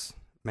 trail is,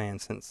 man,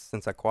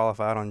 since I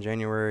qualified on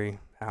January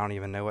I don't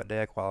even know what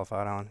day I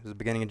qualified on. It was the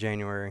beginning of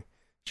January.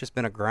 It's just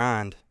been a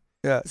grind.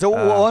 Yeah. So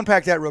we'll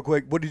unpack that real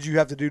quick. What did you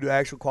have to do to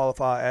actually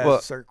qualify as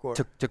a circuit court?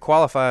 To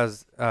qualify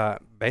as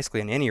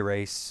basically in any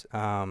race,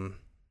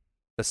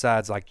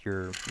 besides like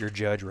your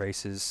judge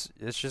races,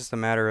 it's just a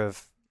matter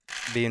of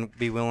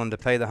be willing to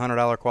pay the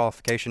 $100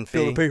 qualification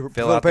fee,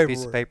 fill out the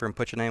piece of paper, and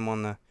put your name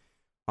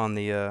on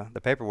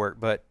the paperwork.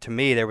 But to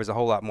me, there was a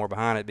whole lot more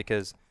behind it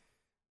because,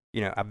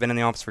 I've been in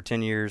the office for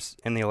 10 years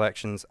in the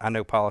elections. I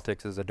know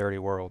politics is a dirty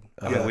world.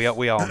 I mean,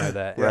 we all know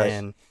that. Right.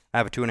 And I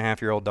have a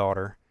 2.5-year-old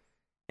daughter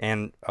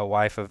and a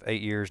wife of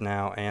 8 years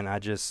now, and I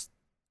just,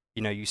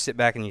 you sit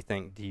back and you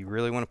think, do you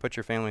really want to put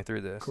your family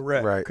through this?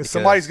 Correct. Right. Because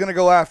somebody's going to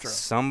go after them.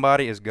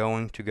 Somebody is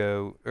going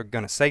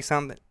to say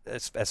something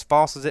as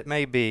false as it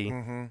may be.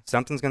 Mm-hmm.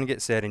 Something's going to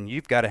get said, and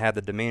you've got to have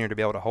the demeanor to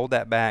be able to hold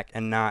that back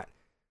and not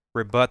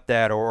rebut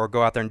that or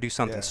go out there and do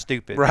something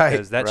stupid. Right.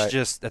 Because that's right.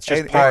 just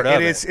part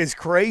of it. It's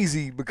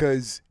crazy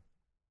because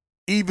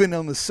even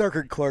on the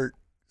circuit clerk,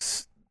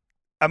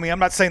 I mean, I'm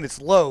not saying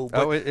it's low,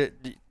 but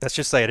let's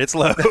just say it. It's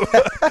low.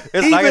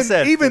 It's like I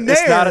said, even it's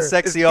there, not a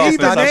sexy office.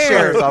 Even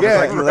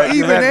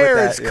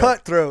there, it's yeah.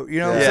 cutthroat. You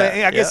know what I'm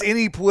saying? I guess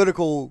any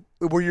political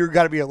where you've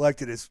got to be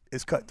elected is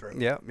cutthroat.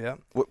 Yeah.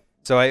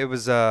 So it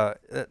was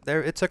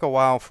it took a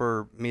while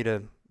for me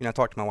to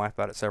talk to my wife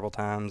about it several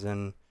times,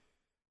 and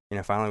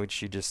finally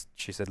she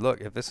said, look,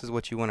 if this is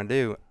what you want to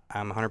do,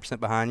 I'm 100%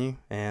 behind you,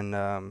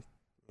 and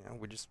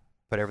we just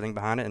put everything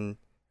behind it, and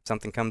if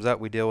something comes up,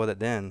 we deal with it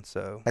then.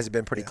 So has it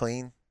been pretty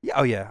clean? Yeah.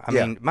 Oh yeah. I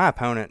mean, my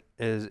opponent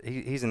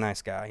he's a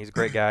nice guy. He's a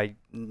great guy.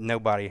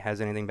 Nobody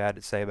has anything bad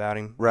to say about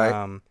him.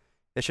 Right.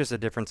 It's just a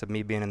difference of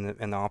me being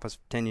in the office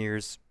for 10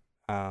 years.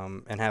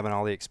 And having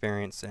all the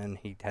experience, and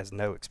he has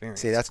no experience.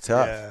 See, that's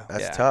tough. Yeah.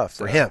 That's tough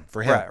for him.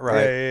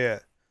 Right.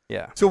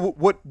 Yeah. So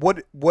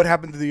what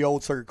happened to the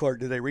old circuit clerk?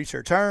 Did they reach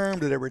their term?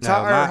 Did they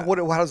retire?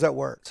 How does that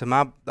work?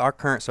 So our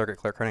current circuit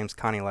clerk, her name's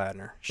Connie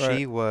Ladner.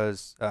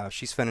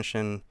 She's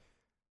finishing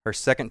her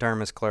second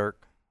term as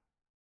clerk.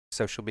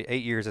 So she'll be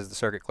 8 years as the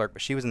circuit clerk,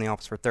 but she was in the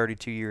office for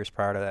 32 years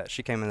prior to that.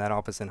 She came in that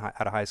office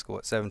out of high school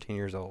at 17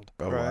 years old.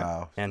 Oh,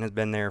 wow. And has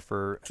been there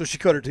for... So she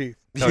cut her teeth.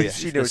 Oh, yeah.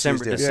 She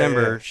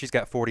December, she's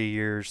got 40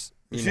 years.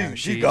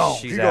 She's gone.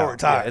 She's going to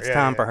retire. Yeah, it's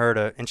time for her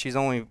to... And she's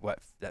only,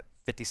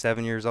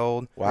 57 years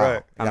old? Wow.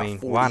 Right. I mean,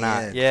 why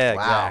not?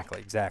 Yeah,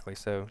 exactly.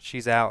 So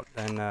she's out,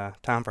 and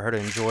time for her to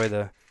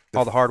enjoy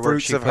all the hard work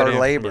she put in. Fruits of her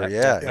labor,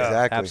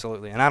 exactly.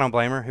 Absolutely. And I don't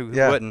blame her. Who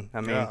wouldn't? I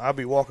mean, I'd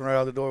be walking right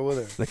out the door with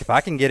her. Look, if I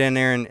can get in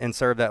there and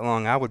serve that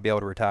long, I would be able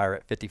to retire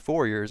at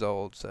 54 years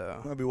old.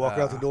 So I'd be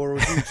walking out the door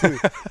with you too.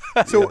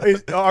 So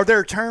are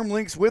there term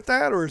links with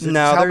that, or is it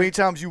No, just how many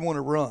times you want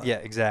to run? Yeah,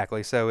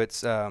 exactly. So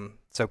it's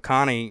so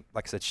Connie,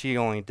 like I said, she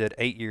only did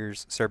 8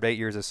 years, served 8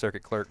 years as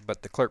circuit clerk,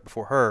 but the clerk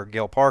before her,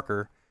 Gail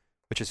Parker,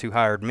 which is who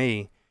hired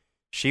me,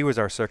 she was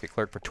our circuit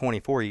clerk for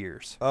 24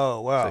 years.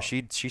 Oh, wow. So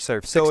she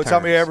served 6 terms. So it's how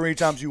many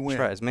times you win. That's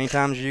right, as many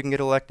times as you can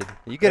get elected.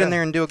 You get in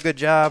there and do a good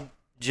job,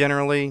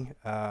 generally.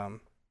 I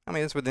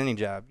mean, that's with any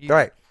job.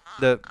 Right.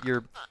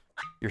 Your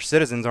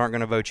citizens aren't going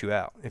to vote you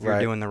out if you're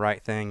Right. doing the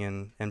right thing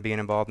and being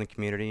involved in the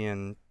community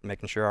and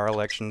making sure our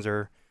elections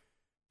are,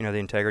 the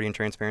integrity and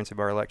transparency of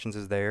our elections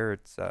is there.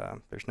 It's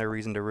there's no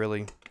reason to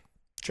really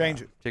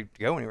change it to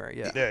go anywhere.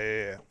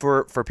 Yeah.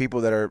 For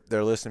people that are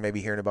listening, maybe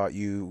hearing about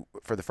you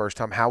for the first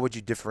time, how would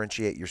you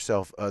differentiate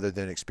yourself other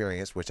than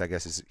experience, which I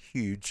guess is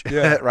huge,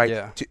 right?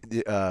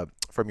 Yeah.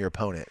 From your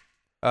opponent.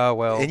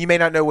 Well, and you may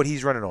not know what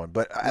he's running on,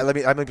 but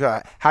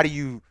how do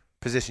you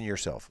position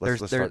yourself?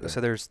 Let's start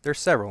there. There's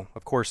several.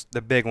 Of course,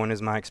 the big one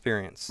is my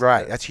experience.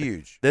 Right, that's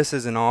huge. This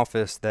is an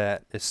office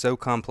that is so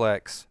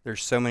complex.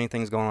 There's so many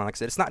things going on. Like I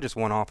said, it's not just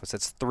one office.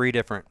 It's 3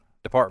 different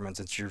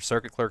departments. It's your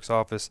circuit clerk's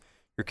office,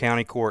 your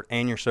county court,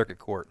 and your circuit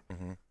court.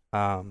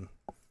 Mm-hmm.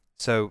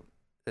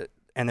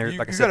 And there's,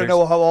 like I you said, got to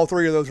know how all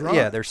 3 of those run.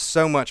 Yeah, there's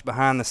so much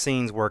behind the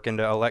scenes work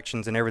into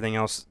elections and everything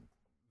else.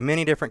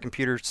 Many different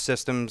computer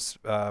systems,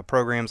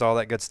 programs, all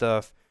that good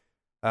stuff.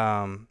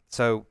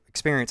 So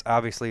experience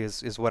obviously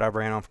is what I've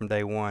ran on from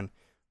day one,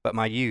 but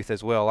my youth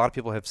as well. A lot of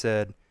people have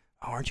said,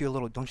 "Oh, don't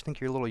you think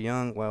you're a little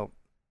young?" Well,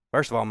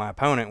 first of all, my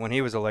opponent, when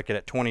he was elected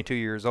at 22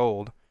 years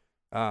old,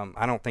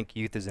 I don't think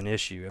youth is an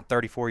issue. At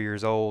 34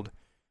 years old,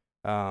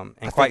 and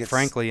quite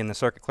frankly, in the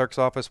circuit clerk's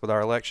office with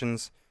our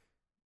elections,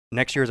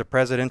 next year is a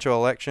presidential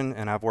election,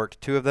 and I've worked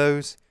 2 of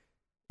those.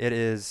 It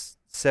is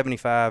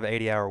 75,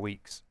 80-hour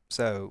weeks.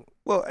 So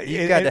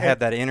you've got to have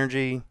that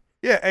energy.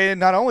 Yeah, and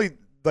not only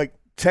like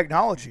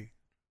technology.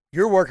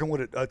 You're working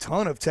with a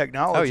ton of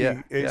technology.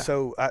 Oh, yeah.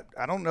 So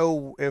I don't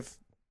know if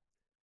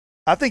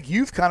 – I think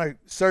youth kind of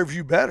serves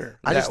you better.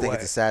 I just think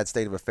it's a sad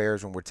state of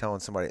affairs when we're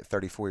telling somebody at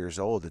 34 years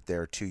old that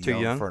they're too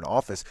young for an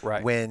office.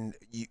 Right. When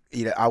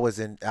I was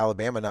in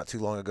Alabama not too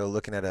long ago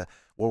looking at a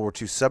World War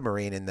II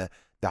submarine, and the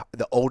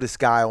oldest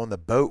guy on the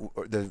boat,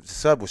 or the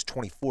sub, was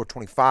 24,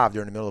 25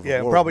 during the middle of a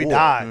world war. Probably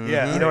died. Mm-hmm.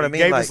 Yeah, you know what I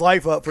mean? Gave his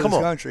life up for this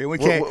country, and we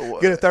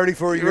can't get a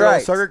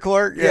 34-year-old circuit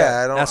clerk.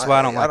 Yeah, that's why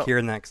I don't like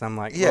hearing that, because I'm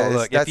like, well,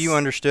 look, if you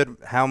understood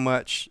how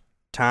much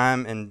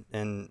time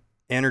and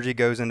energy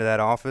goes into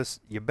that office,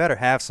 you better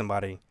have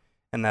somebody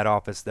in that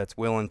office that's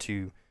willing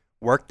to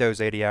work those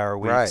 80-hour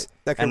weeks. Right.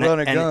 That can run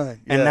a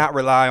gun. And not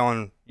rely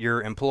on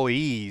your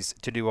employees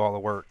to do all the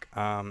work.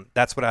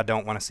 That's what I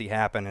don't want to see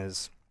happen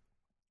is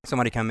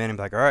somebody come in and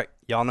be like, all right,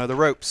 y'all know the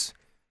ropes.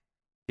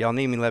 Y'all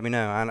need me, let me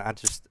know.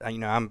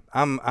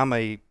 I'm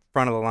a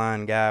front of the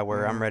line guy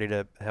where I'm ready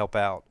to help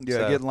out. Yeah,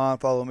 so, get in line,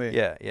 follow me.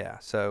 Yeah.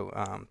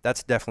 So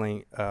that's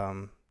definitely,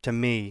 to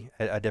me,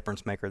 a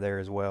difference maker there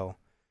as well.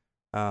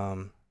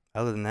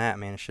 Other than that,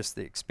 man, it's just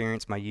the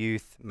experience, my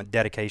youth, my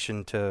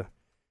dedication to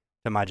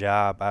my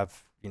job. I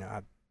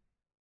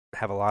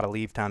have a lot of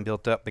leave time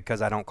built up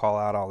because I don't call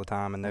out all the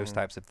time and those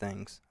types of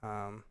things.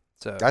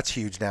 So that's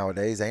huge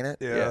nowadays, ain't it?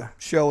 Yeah.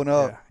 Showing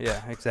up.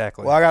 Yeah,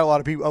 exactly. Well, I got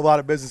a lot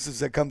of businesses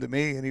that come to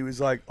me, and he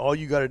was like, all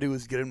you got to do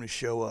is get them to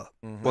show up.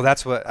 Mm-hmm. Well,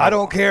 that's what I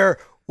don't care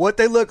what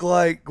they look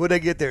like when they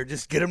get there.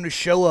 Just get them to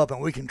show up,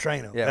 and we can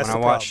train them. Yeah, that's when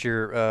I the watched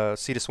problem. your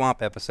Sea to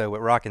Swamp episode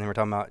with Rocky, and they were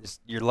talking about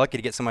you're lucky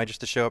to get somebody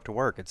just to show up to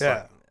work. It's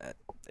like,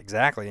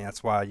 exactly. And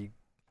that's why you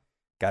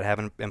got to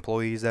have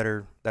employees that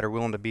are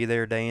willing to be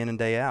there day in and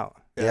day out.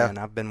 Yeah. And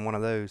I've been one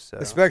of those. So.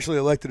 Especially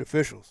elected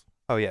officials.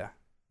 Oh yeah,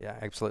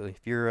 absolutely.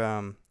 If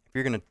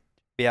you're gonna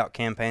be out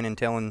campaigning,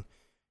 telling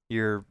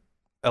your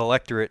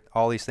electorate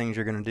all these things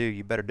you're gonna do,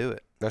 you better do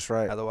it. That's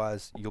right.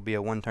 Otherwise, you'll be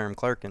a one-term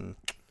clerk and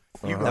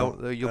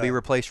you'll be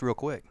replaced real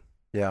quick.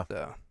 Yeah.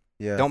 So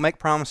yeah. don't make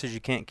promises you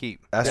can't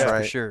keep. That's for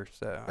right. sure.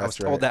 So I was That's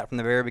told right. that from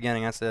the very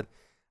beginning. I said,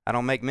 I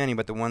don't make many,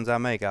 but the ones I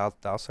make, I'll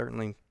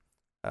certainly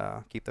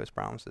keep those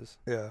promises.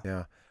 Yeah.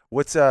 Yeah.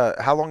 What's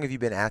how long have you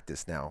been at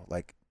this now?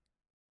 Like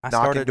I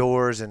knocking started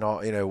doors and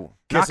all, you know,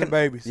 Kissing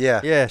babies. Yeah.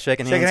 shaking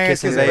Shaking hands, hands,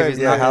 kissing kissing babies, babies.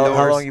 Yeah. knocking How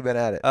doors. long you been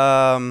at it?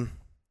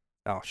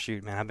 Oh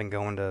shoot, man! I've been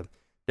going to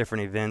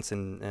different events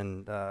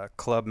and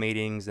club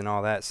meetings and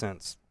all that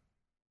since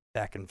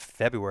back in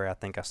February. I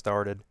think I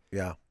started.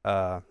 Yeah.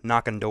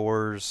 Knocking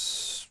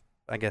doors.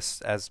 I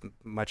guess as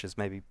much as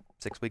maybe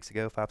 6 weeks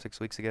ago, 5-6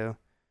 weeks ago.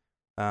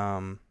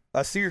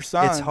 I see your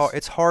signs.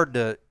 It's hard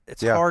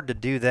to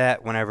do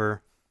that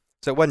whenever.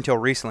 So it wasn't until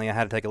recently I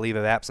had to take a leave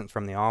of absence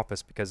from the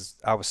office because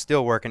I was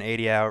still working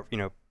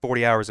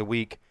 40 hours a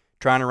week,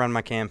 trying to run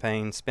my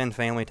campaign, spend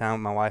family time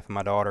with my wife and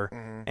my daughter,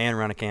 and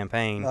run a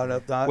campaign. Not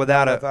enough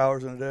without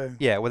hours in a day.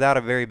 Yeah, without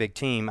a very big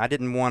team. I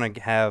didn't want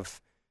to have,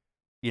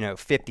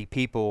 50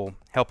 people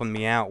helping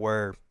me out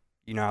where,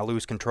 I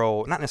lose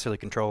control. Not necessarily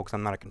control because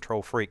I'm not a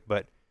control freak,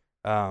 but,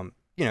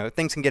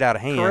 things can get out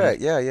of hand.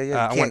 Correct.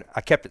 Yeah. I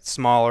kept it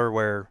smaller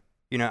where,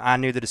 I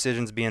knew the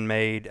decisions being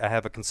made. I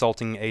have a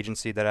consulting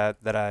agency that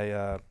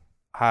I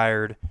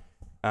hired.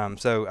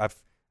 So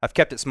I've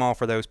kept it small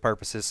for those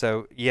purposes.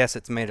 So yes,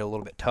 it's made it a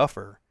little bit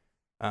tougher.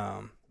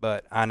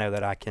 But I know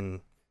that I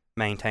can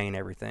maintain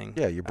everything.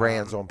 Yeah, your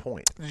brand's on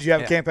point. Did you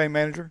have a campaign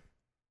manager?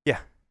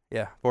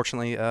 Yeah.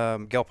 Fortunately,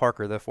 Gail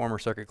Parker, the former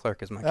circuit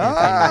clerk, is my campaign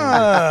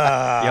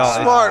manager.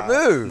 Y'all, Smart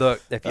move.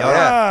 Look, if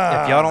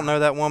y'all don't know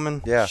that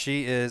woman, Yeah.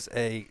 she is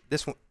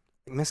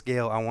Miss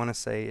Gail, I want to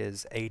say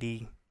is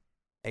 80,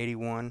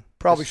 81.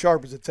 Probably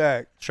sharp as a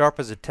tack. Sharp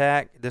as a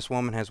tack. This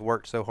woman has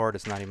worked so hard,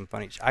 it's not even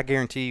funny. I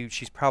guarantee you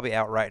she's probably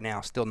out right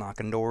now still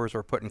knocking doors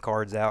or putting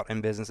cards out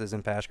in businesses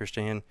in Pass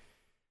Christian.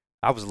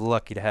 I was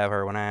lucky to have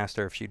her when I asked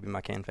her if she'd be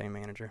my campaign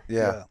manager.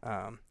 Yeah.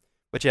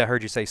 But yeah, I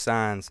heard you say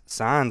signs.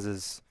 Signs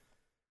is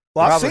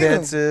Well, I've seen them.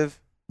 Comprehensive.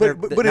 But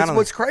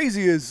what's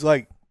crazy is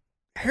like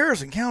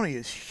Harrison County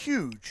is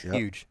huge. Yep.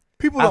 huge.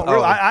 People don't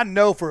realize. I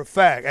know for a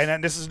fact,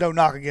 and this is no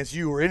knock against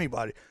you or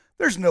anybody.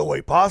 There's no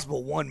way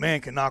possible one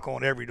man can knock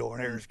on every door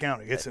in Harrison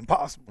County. It's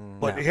impossible.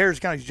 But No.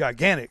 Harrison County is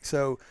gigantic.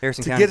 So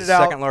Harrison to County get is it the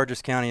out, second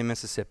largest county in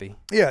Mississippi.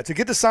 yeah, to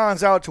get the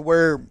signs out to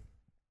where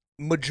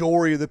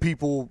majority of the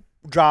people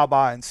drive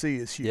by and see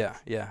is huge.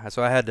 Yeah.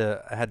 So I had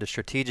to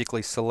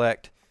strategically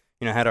select.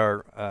 I had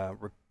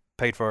our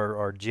paid for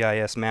our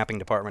GIS mapping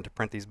department to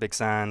print these big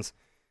signs,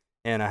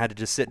 and I had to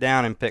just sit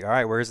down and pick. All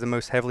right, where's the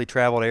most heavily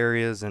traveled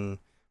areas, and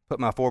put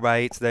my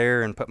 4x8s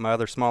there, and put my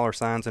other smaller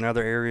signs in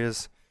other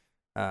areas.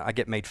 I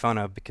get made fun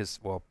of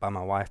by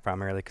my wife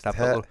primarily, because I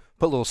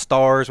put little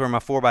stars where my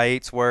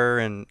 4x8s were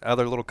and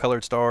other little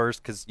colored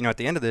stars, because at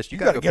the end of this you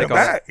got to get them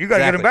back. You got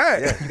to get them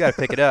back. You got to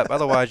pick it up,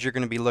 otherwise you're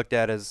going to be looked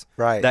at as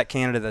Right. that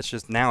candidate that's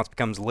just now it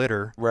becomes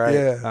litter. Right.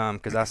 Yeah.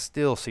 Because I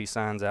still see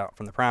signs out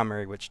from the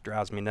primary, which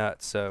drives me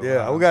nuts. So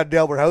Yeah, we got a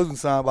Delbert Hosen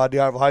sign by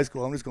D'Iberville High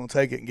School. I'm just going to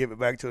take it and give it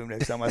back to him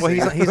next time I well, see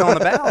him. he's on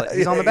the ballot.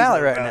 He's on the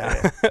ballot right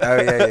now.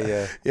 Oh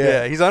yeah.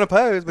 Yeah, he's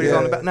unopposed, but he's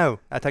on the Yeah. ballot. No,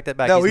 I take that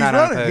back. No, he's not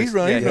running. unopposed. He's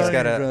running. Yeah, He's he's running.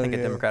 got He's I think running,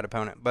 a Democrat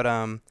opponent.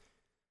 But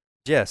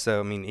yeah. So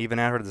I mean, even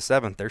after the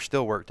 7th, there's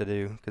still work to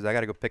do because I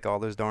got to go pick all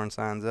those darn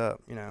signs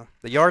up.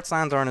 The yard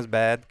signs aren't as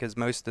bad because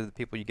most of the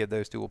people you give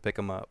those to will pick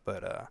them up.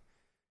 But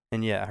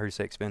and yeah, I heard you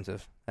say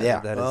expensive.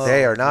 Yeah. That is,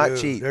 They are not Dude,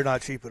 cheap. They're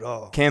not cheap at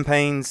all.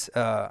 campaigns.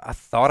 I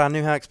thought I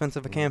knew how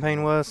expensive a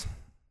campaign was,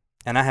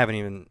 and I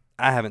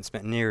haven't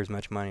spent near as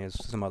much money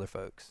as some other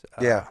folks.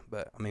 Yeah.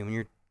 But I mean, when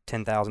you're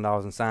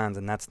 $10,000 in signs,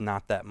 and that's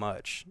not that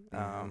much.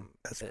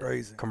 That's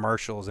crazy.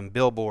 Commercials and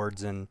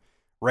billboards and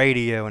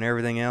radio and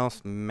everything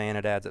else, man,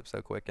 it adds up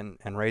so quick.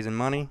 And raising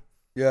money,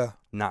 Yeah.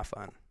 not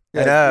fun.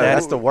 Yeah,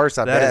 that's the worst.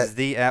 I bet that is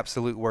the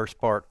absolute worst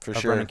part for of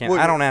sure. running camp.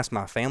 I don't ask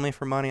my family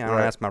for money. I don't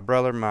Right. ask my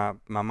brother, my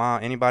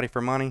mom, anybody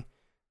for money.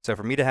 So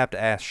for me to have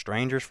to ask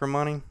strangers for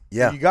money,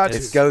 Yeah, you got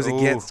it to. goes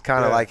against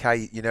kind of yeah. like how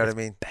you know what I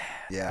mean.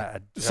 Yeah.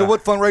 So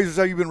what fundraisers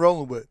have you been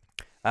rolling with?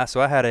 So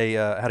I had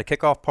a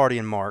kickoff party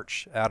in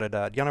March out at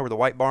do y'all know where the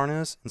White Barn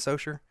is in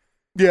Saussure?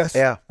 Yes.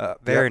 Yeah.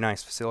 Very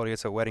nice facility.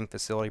 It's a wedding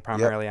facility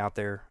primarily out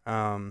there.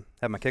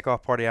 Had my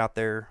kickoff party out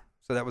there,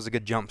 so that was a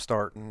good jump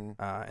start in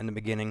the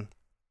beginning.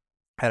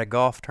 Had a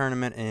golf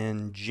tournament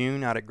in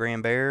June out at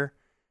Grand Bear.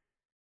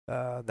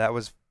 That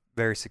was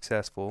very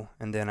successful.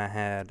 And then I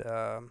had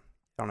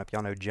I don't know if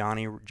y'all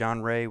know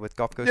John Ray with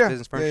Gulf Coast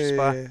Business Furniture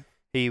Supply. Yeah.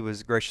 He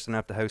was gracious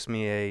enough to host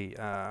me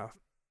a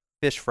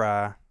fish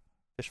fry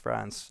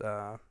and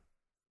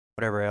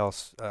whatever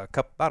else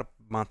about a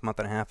month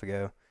and a half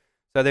ago.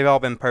 So they've all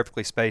been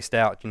perfectly spaced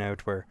out, to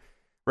where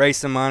raise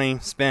some money,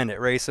 spend it,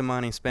 raise some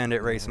money, spend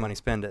it, raise some money,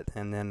 spend it.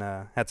 And then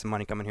had some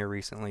money coming here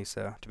recently,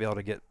 so to be able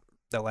to get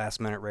the last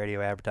minute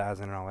radio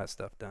advertising and all that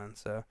stuff done.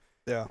 So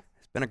yeah,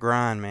 it's been a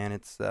grind, man.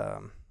 It's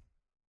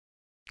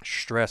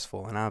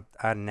stressful, and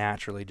I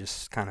naturally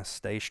just kind of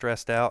stay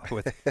stressed out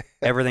with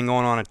everything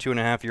going on. A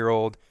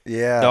 2.5-year-old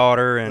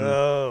daughter, and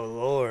oh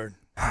Lord,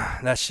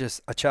 that's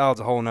just a child's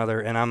a whole nother.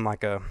 And I'm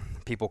like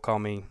people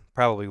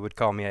probably would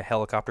call me a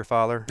helicopter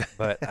father,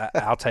 but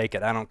I'll take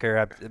it. I don't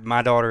care.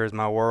 My daughter is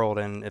my world,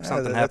 and if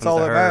something happens that's all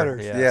to that her,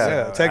 matters.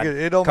 so take it.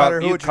 It don't matter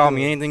who you call do.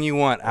 me anything you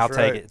want. I'll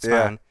take it. It's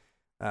Yeah. fine.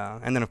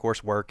 And then of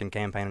course work and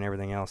campaign and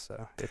everything else.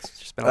 So it's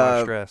just been a lot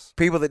of stress.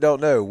 People that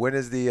don't know,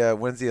 when's the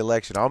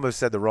election? I almost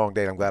said the wrong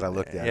date. I'm glad I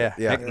looked at it.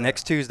 Yeah.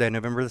 Next Tuesday,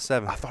 November the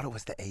 7th. I thought it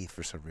was the 8th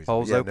for some reason.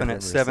 Polls open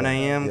at 7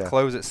 a.m.,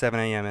 close at 7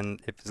 a.m.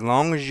 And as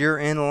long as you're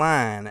in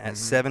line at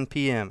 7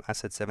 p.m., I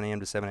said 7 a.m.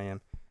 to 7 a.m.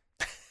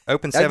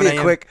 Open 7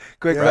 a.m. Quick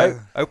vote.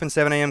 Open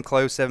 7 a.m.,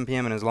 close 7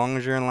 p.m. And as long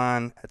as you're in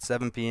line at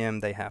 7 p.m.,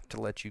 they have to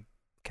let you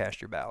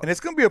cast your ballot. And it's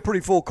going to be a pretty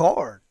full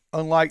card,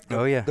 unlike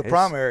the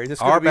primaries.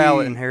 Our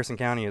ballot in Harrison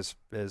County is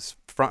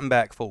front and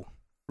back full.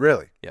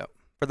 Really? Yep.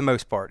 For the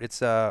most part.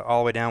 It's all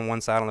the way down one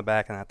side on the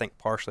back, and I think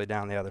partially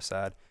down the other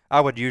side.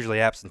 I would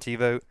usually absentee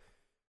vote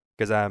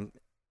because I'm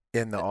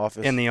in the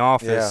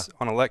office.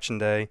 On election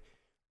day.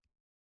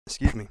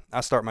 Excuse me.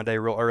 I start my day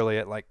real early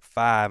at like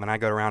 5, and I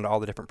go around to all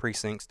the different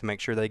precincts to make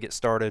sure they get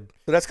started.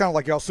 So that's kind of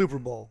like y'all Super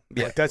Bowl.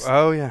 Yeah. Like that's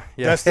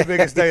That's the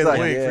biggest day of the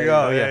Like, week for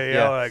y'all.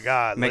 yeah. Oh my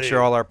God. Make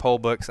sure all our poll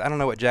books. I don't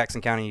know what Jackson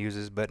County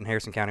uses, but in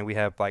Harrison County we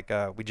have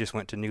we just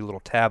went to new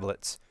little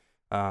tablets.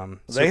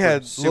 They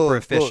had super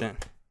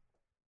efficient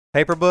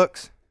paper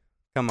books.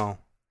 Come on.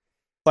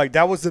 Like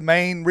that was the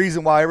main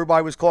reason why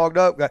everybody was clogged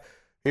up.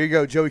 Here you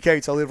go, Joey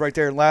Cates. I live right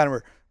there in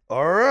Latimer.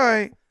 All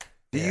right.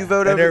 Do you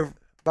vote over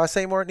by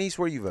St. Martin East?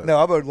 Where you vote?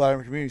 No, I voted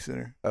Latimer Community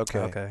Center.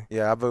 Okay.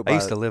 Yeah, I vote. I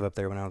used to live up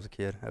there when I was a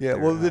kid. Yeah.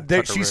 Well, the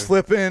day she's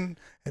flipping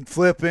and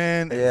flipping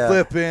and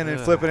flipping and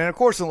flipping, and of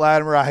course in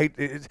Latimer, I hate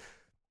it.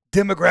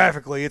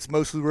 Demographically, it's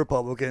mostly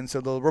Republican, so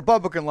the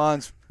Republican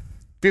line's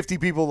 50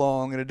 people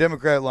long, and a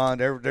Democrat line,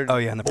 they're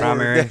in the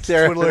primary,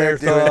 they're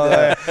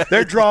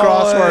drawing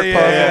crossword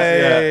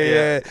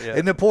puzzles. Yeah.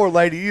 And the poor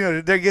lady,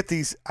 they get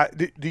these.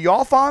 Do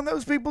y'all find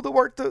those people that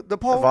work the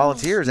polls?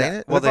 Volunteers, ain't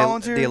it? Well,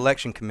 the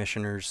election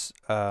commissioners,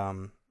 at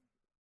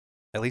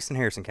least in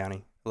Harrison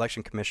County,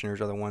 election commissioners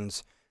are the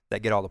ones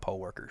that get all the poll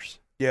workers.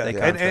 Yeah,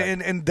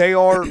 and they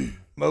are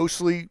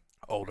mostly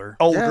older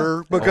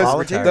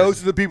because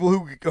those are the people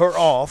who are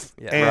off.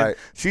 Yeah. And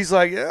she's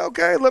like,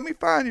 okay, let me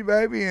find you,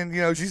 baby.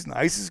 And she's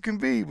nice as can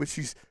be, but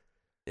she's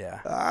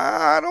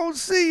I don't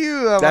see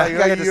you. I'm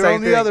like, you're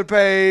on the other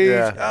page.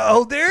 Yeah.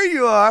 Oh, there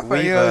you are.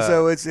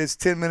 So it's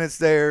 10 minutes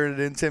there and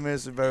then 10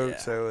 minutes to vote. Yeah.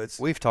 So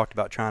we've talked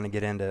about trying to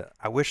get into.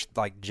 I wish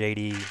like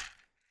JD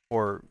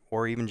or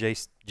even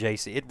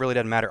JC. It really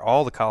doesn't matter.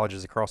 All the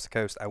colleges across the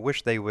coast. I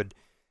wish they would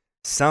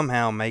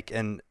somehow make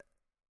an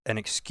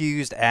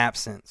excused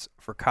absence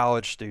for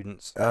college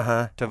students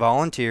to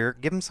volunteer,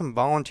 give them some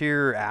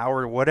volunteer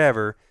hour or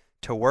whatever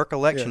to work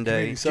election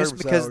day, just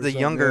because the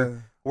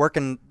younger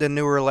working the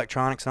newer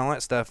electronics and all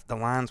that stuff, the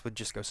lines would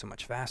just go so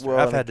much faster. Well,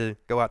 I've had to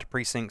go out to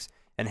precincts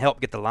and help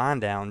get the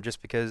line down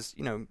just because,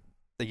 the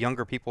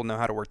younger people know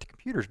how to work the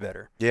computers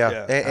better.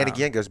 Yeah. And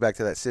again, it goes back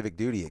to that civic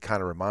duty. It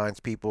kind of reminds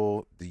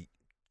people, the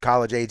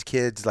college-age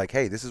kids, like,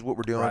 hey, this is what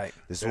we're doing. Right.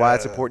 This is why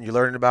it's important. You're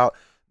learning about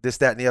this,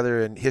 that, and the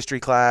other in history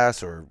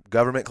class or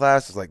government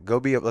class. It's like,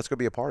 let's go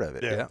be a part of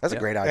it. Yeah. That's a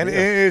great idea. And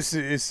it's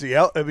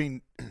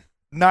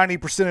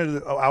 90%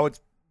 of I would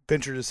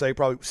venture to say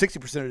probably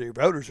 60% of the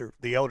voters are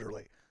the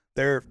elderly.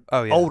 They're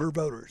older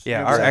voters.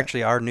 Yeah,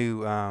 our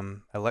new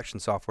election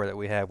software that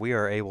we have, we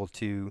are able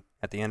to,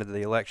 at the end of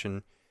the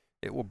election,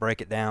 it will break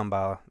it down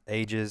by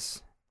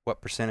ages, what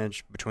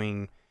percentage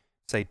between,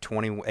 say,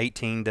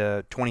 18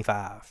 to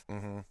 25.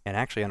 Mm-hmm. And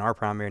actually in our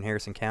primary in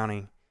Harrison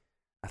County,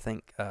 I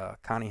think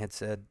Connie had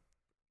said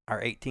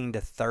our 18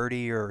 to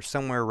 30 or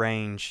somewhere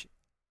range,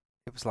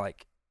 it was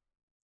like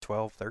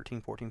 12, 13,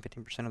 14,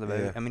 15% of the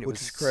vote. I mean, it was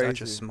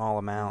such a small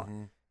amount.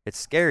 Mm-hmm. It's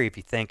scary if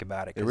you think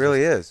about it. It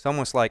really is. It's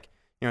almost like,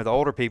 the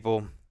older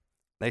people,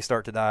 they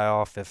start to die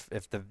off.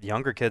 If the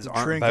younger kids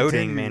aren't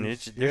voting, man,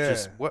 it's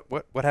just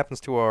what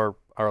happens to our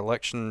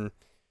elections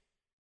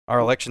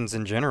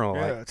in general.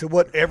 Yeah, like, to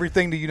what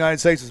everything the United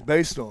States is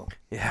based on.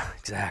 Yeah,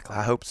 exactly.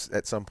 I hope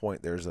at some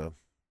point there's a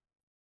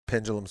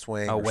pendulum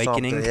swing, awakening. Or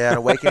something. Yeah, an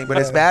awakening. But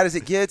as bad as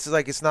it gets,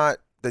 like it's not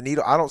the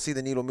needle. I don't see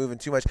the needle moving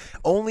too much.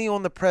 Only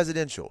on the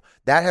presidential.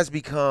 That has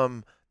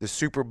become the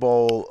Super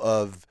Bowl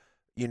of,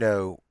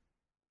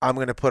 I'm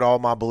going to put all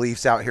my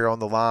beliefs out here on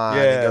the line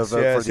and go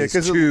vote for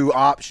these two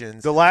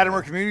options. The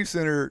Latimer Community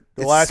Center,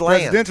 the last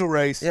presidential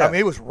race, I mean,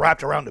 it was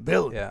wrapped around the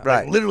building. Yeah.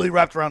 Right. Literally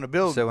wrapped around the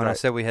building. So when I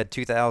said we had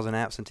 2,000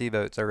 absentee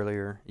votes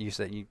earlier, you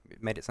said you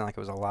made it sound like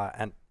it was a lot,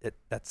 and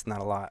that's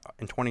not a lot.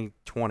 In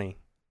 2020,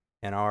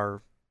 in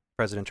our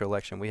presidential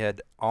election, we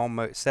had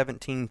almost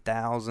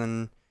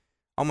 17,000,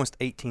 almost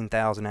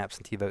 18,000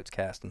 absentee votes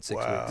cast in 6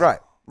 weeks. Right.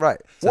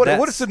 So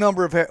what is the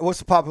number of what's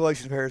the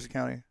population of Harrison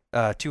County?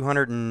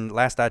 200 and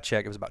last I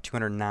checked, it was about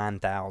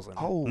 209,000.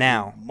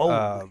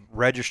 Now,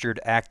 registered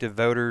active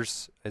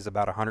voters is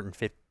about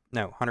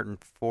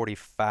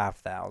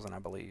 145,000, I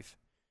believe.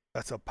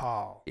 That's a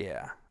pile.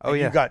 Yeah. Oh,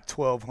 yeah. You got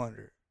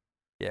 1,200.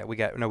 Yeah, we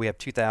have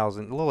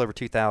 2,000, a little over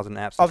 2,000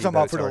 absentee votes. I was talking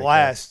about for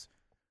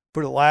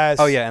the last.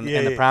 Oh yeah, and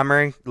the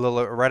primary, a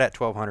little right at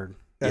 1,200.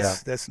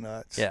 That's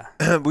nuts. Yeah.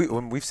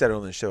 We've said it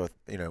on the show,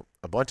 a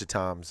bunch of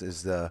times,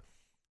 is the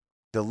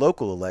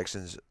local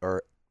elections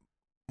are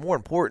more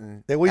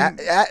important,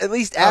 at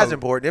least as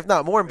important, if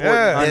not more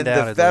important,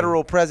 than the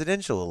federal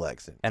presidential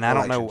election. And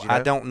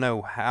I don't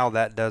know how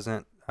that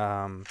doesn't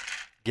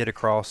get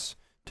across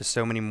to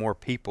so many more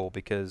people,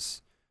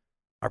 because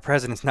our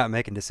president's not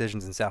making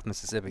decisions in South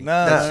Mississippi.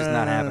 That's just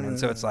not happening.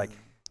 So it's like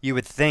you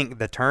would think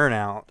the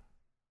turnout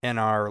in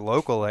our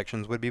local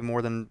elections would be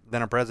more than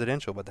a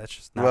presidential, but that's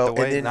just not the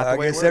way. I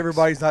guess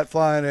everybody's not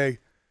flying a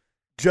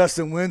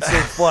Justin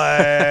Winston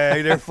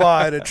flag. They're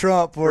flying a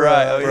Trump or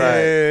Trump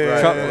flag.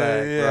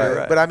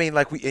 Right. But I mean,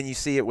 and you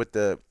see it with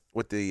the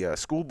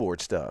school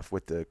board stuff,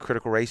 with the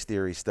critical race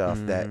theory stuff,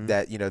 that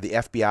the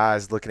FBI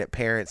is looking at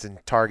parents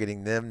and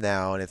targeting them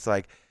now, and it's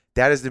like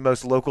that is the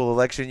most local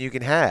election you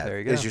can have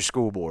is your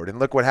school board, and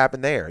look what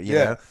happened there. You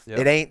know,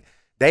 it ain't.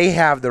 They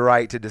have the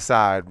right to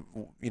decide,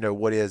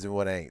 what is and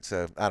what ain't.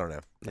 So I don't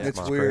know.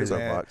 It's weird,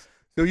 man.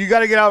 So you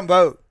got to get out and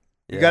vote.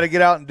 You got to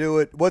get out and do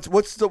it.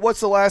 What's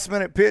the last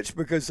minute pitch?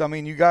 Because I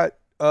mean, you got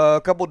a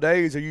couple of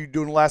days. Are you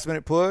doing a last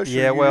minute push?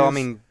 Yeah, well, I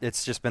mean,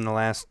 it's just been the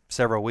last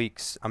several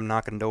weeks. I'm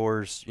knocking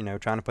doors,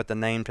 trying to put the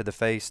name to the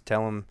face,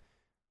 tell them,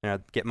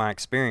 get my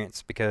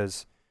experience,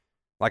 because,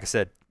 like I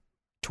said,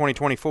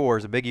 2024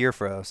 is a big year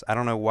for us. I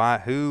don't know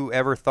who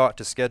ever thought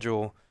to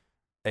schedule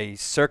a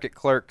circuit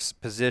clerk's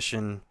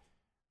position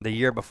the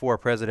year before a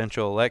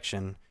presidential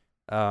election,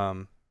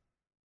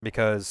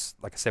 because,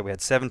 like I said, we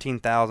had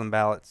 17,000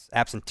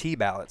 absentee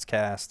ballots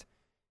cast,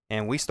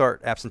 and we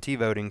start absentee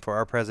voting for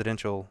our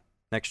presidential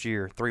next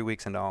year, 3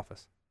 weeks into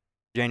office.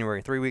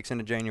 3 weeks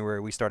into January,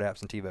 we start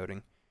absentee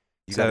voting.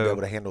 You got to be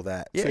able to handle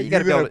that. Yeah, so you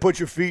got to put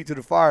your feet to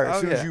the fire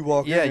as soon as you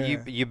walk in. Yeah,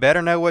 you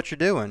better know what you're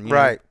doing.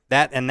 Right.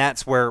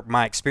 That's where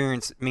my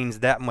experience means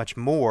that much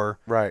more.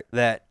 Right.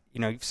 That,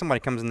 if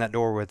somebody comes in that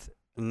door with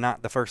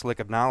not the first lick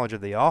of knowledge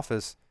of the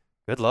office,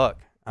 good luck.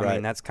 I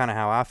mean, that's kind of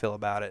how I feel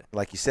about it.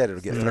 Like you said,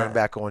 it'll get thrown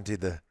back onto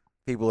the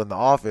people in the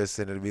office,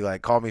 and it'll be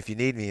like, call me if you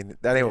need me, and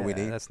that ain't what we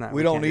need. That's not.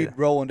 We don't need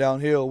rolling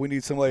downhill. We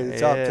need somebody at the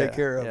top to take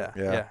care of it.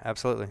 Yeah,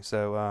 absolutely.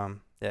 So,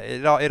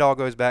 it all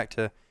goes back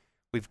to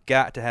we've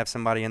got to have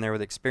somebody in there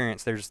with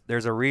experience.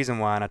 There's a reason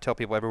why, and I tell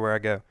people everywhere I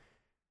go,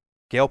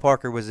 Gail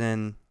Parker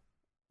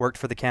worked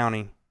for the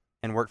county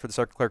and worked for the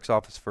circuit clerk's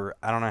office for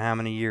I don't know how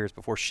many years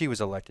before she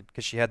was elected,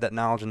 because she had that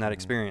knowledge and that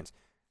experience.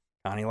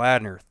 Connie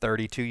Ladner,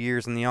 32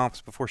 years in the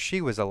office before she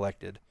was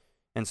elected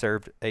and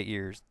served 8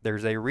 years.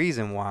 There's a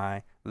reason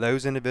why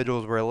those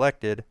individuals were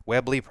elected.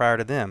 Webley, prior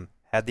to them,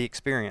 had the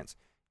experience.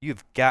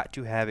 You've got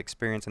to have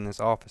experience in this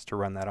office to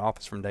run that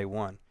office from day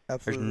one.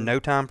 Absolutely. There's no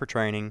time for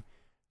training,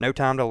 no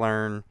time to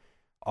learn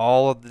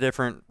all of the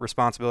different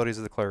responsibilities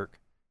of the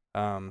clerk.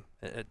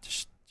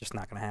 It's just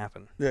not going to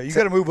happen. Yeah, you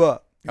got to move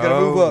up. You got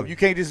to move up. You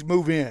can't just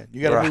move in.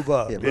 You got to move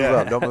up. Yeah, move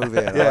up. Don't move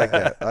in. I like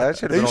that. That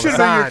should have been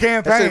your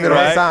campaign,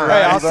 right?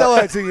 Hey, I'll sell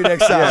that to you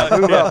next time. Yeah,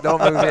 move up.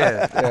 Don't move in.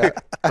 Yeah.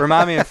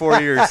 Remind me in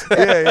 4 years.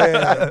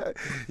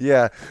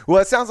 Yeah.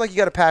 Well, it sounds like you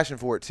got a passion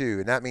for it too,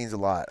 and that means a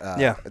lot.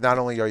 Not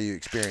only are you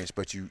experienced,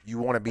 but you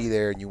want to be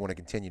there, and you want to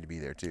continue to be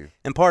there too.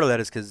 And part of that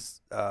is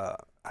because the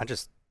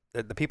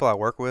people I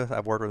work with,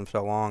 I've worked with them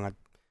so long.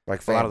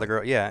 Like a lot of the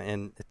girls,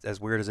 and it's, as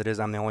weird as it is,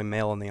 I'm the only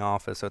male in the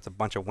office, so it's a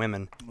bunch of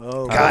women.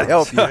 Oh, God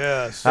help you.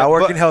 Yes. I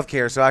work in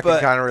healthcare, so I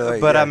can kind of relate.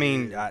 But I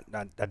mean, I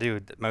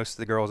do. Most of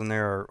the girls in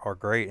there are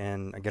great,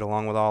 and I get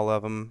along with all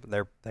of them.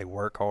 They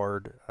work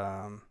hard,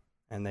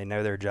 and they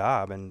know their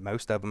job, and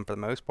most of them, for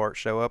the most part,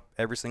 show up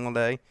every single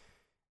day,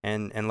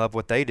 and love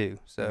what they do.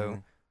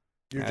 So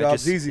your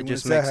job's easy.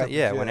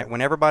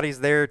 When everybody's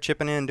there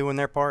chipping in, doing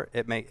their part,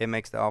 it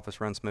makes the office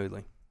run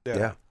smoothly.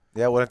 Yeah.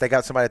 What if they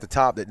got somebody at the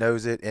top that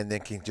knows it and then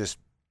can just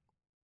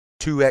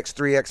 2x,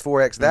 3x,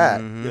 4x that,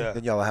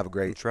 then y'all have a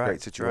great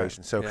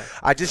situation. So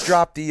I just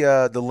dropped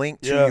the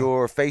link to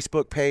your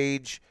Facebook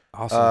page,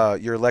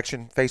 your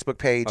election Facebook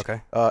page,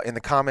 in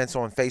the comments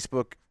on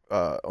Facebook.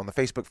 On the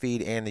Facebook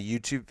feed and the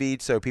YouTube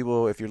feed. So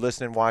people, if you're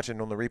listening,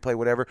 watching on the replay,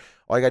 whatever,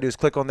 all you got to do is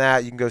click on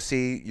that. You can go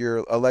see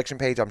your election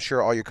page. I'm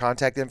sure all your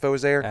contact info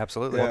is there.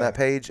 Absolutely. On that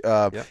page.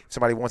 If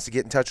somebody wants to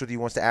get in touch with you,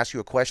 wants to ask you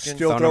a question.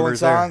 Still throwing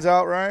signs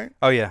out, right?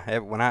 Oh, yeah.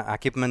 When I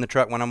keep them in the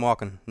truck when I'm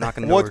walking,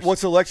 knocking doors.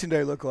 What's election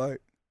day look like?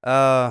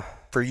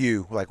 For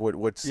you, like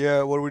what's what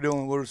are we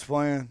doing? What is the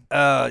plan?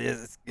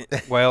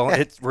 Well,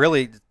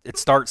 it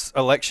starts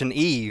election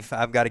eve.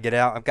 I've got to get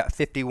out. I've got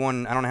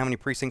 51. I don't know how many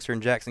precincts are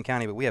in Jackson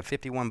County, but we have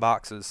 51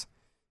 boxes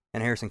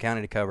in Harrison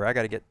County to cover. I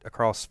got to get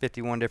across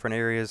 51 different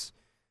areas.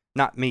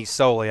 Not me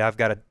solely. I've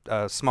got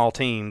a small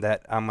team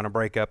that I'm going to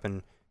break up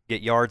and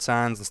get yard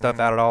signs and stuff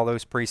out at all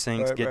those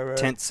precincts. Get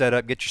tents set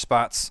up. Get your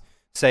spots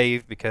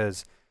saved,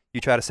 because you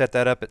try to set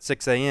that up at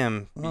 6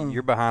 a.m.,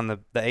 you're behind the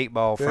 8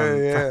 ball from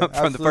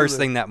the first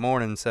thing that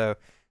morning. So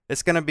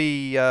it's going to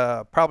be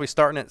probably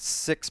starting at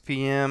 6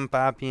 p.m.,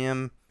 5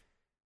 p.m.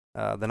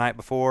 The night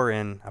before,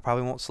 and I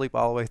probably won't sleep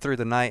all the way through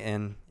the night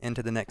and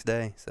into the next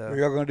day. So are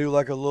y'all going to do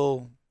like a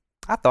little...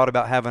 I thought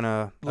about having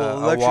a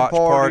watch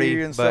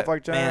party and stuff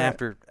like that. Man,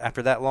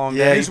 after that long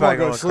day, he's probably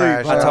going to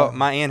sleep.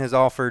 My aunt has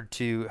offered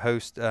to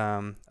host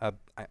a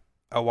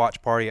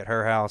watch party at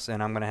her house,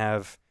 and I'm going to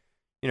have,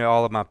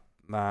 all of my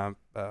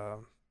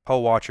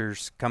poll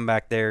watchers come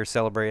back there,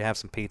 celebrate, have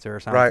some pizza or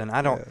something.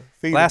 I don't.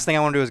 Last thing I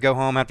want to do is go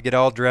home, have to get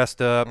all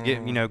dressed up,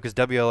 because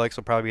WLX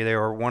will probably be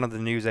there, or one of the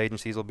news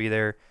agencies will be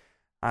there.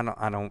 I don't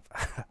want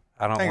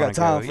to got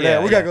time for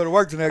that. We got to go to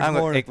work the next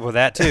morning. Well,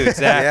 that too,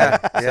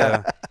 exactly.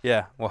 So,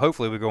 well,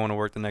 hopefully we're going to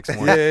work the next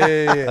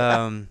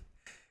morning.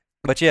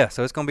 But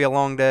so it's going to be a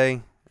long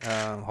day,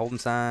 holding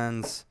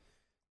signs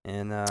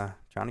and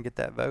trying to get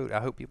that vote.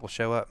 I hope people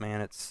show up,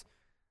 man.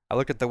 I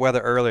looked at the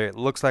weather earlier. It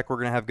looks like we're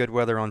going to have good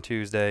weather on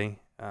Tuesday,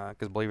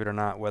 because believe it or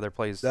not, weather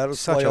plays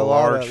such a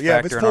large factor in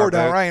our vote. if it's pouring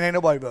down rain, ain't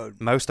nobody voting.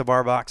 Most of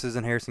our boxes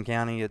in Harrison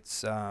County,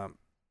 it's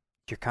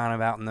you're kind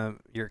of out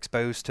you're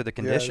exposed to the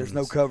conditions. There's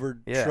no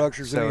covered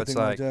structures or anything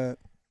like that.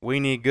 We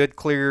need good,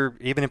 clear,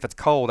 even if it's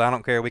cold, I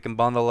don't care. We can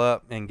bundle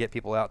up and get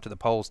people out to the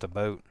polls to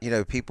vote.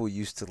 People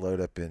used to load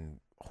up in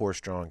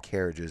horse-drawn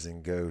carriages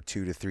and go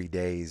 2 to 3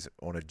 days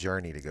on a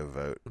journey to go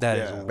vote. That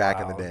is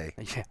back in the day.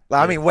 Yeah.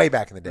 I mean, way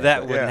back in the day.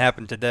 That wouldn't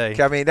happen today.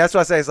 I mean, that's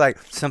what I say. It's like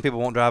some people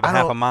won't drive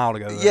half a mile to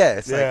go vote. Yeah,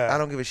 it's like I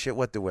don't give a shit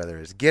what the weather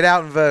is. Get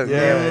out and vote. You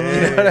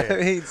know what I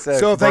mean?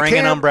 So if they bring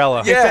an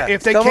umbrella.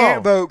 If they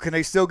can't vote, can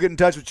they still get in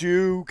touch with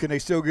you? Can they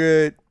still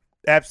get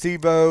absentee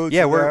votes?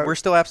 Yeah, we're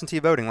still absentee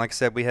voting. Like I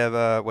said, we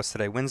have what's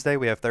today? Wednesday.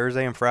 We have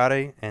Thursday and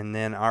Friday, and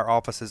then our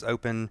office is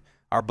open.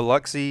 Our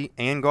Biloxi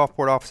and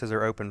Gulfport offices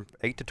are open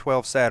 8 to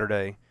 12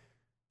 Saturday.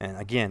 And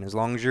again, as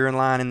long as you're in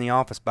line in the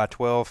office by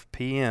 12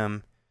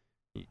 p.m.,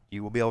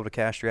 you will be able to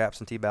cast your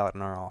absentee ballot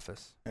in our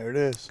office. There it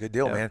is. Good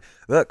deal, man.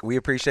 Look, we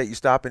appreciate you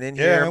stopping in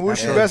here. Yeah, and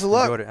wish you best of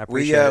luck. I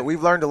appreciate it.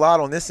 We've learned a lot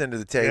on this end of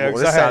the table,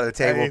 this side of the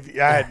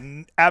table. I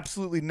had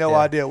absolutely no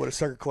idea what a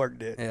circuit clerk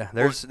did. Yeah,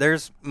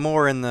 there's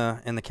more in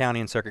the county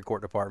and circuit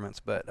court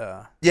departments, but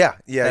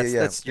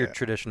that's your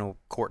traditional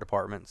court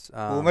departments.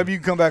 Well, maybe you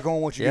can come back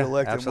on once you get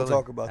elected, and we'll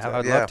talk about that.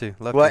 I'd love to.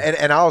 Well,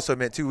 and I also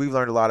meant too, we've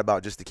learned a lot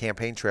about just the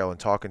campaign trail and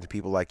talking to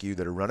people like you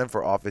that are running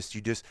for office.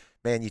 You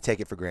take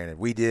it for granted.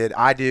 We did.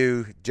 I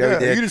do. Joe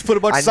did. You just put a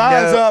bunch of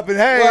signs up and,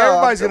 hey,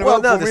 everybody's going to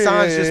vote for me. The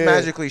signs just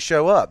magically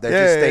show up.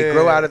 They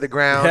grow out of the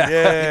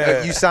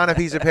ground. You sign a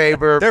piece of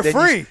paper. They're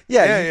free.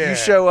 You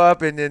show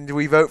up, and then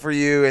we vote for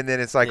you, and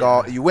then it's like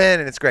you win,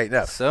 and it's great.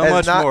 No. So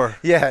much more.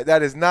 Yeah,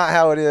 that is not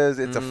how it is.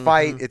 It's a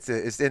fight. It's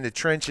in the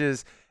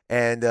trenches,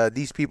 and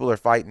these people are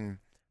fighting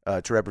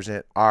to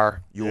represent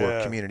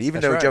your community.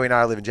 Even though Joey and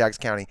I live in Jackson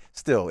County,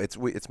 still,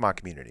 it's my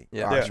community.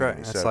 Yeah, that's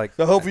right.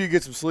 So hopefully you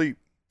get some sleep.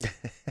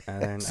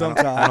 Sometimes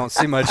I don't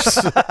see much.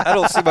 I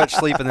don't see much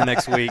sleep in the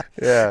next week.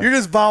 Yeah, you're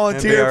just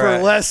volunteering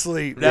for less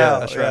sleep. Yeah,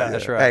 that's right.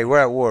 That's right. Hey, we're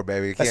at war,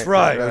 baby. That's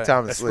right. No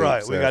time to sleep.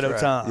 That's right. We got no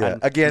time. Yeah.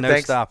 Again,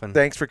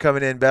 thanks for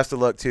coming in. Best of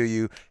luck to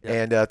you,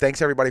 and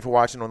thanks everybody for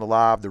watching on the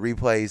live, the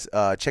replays.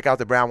 Check out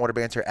the Brownwater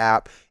Banter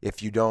app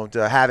if you don't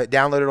have it.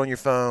 Download it on your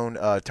phone.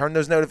 Turn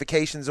those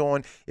notifications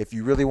on. If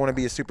you really want to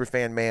be a super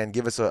fan, man,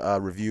 give us a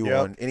review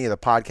on any of the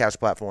podcast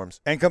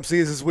platforms. And come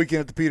see us this weekend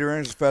at the Peter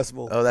Anderson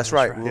Festival. Oh, that's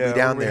right. We'll be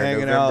down there.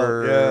 Hanging out.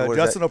 Yeah,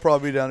 Justin will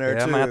probably be down there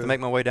too. I might have to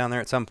make my way down there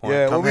at some point.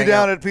 Yeah, we'll be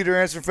down at Peter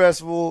Anderson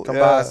Festival. Come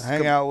by us.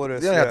 Hang out with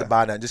us. You don't have to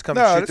buy nothing. Just come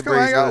shoot the breeze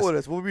hang out with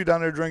us. We'll be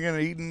down there drinking,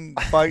 eating,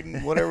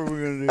 fighting, whatever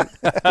we're going to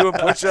do. Doing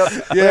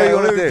push-ups. Yeah,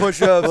 we'll do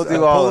push-ups. We'll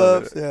do all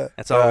pull-ups. Yeah.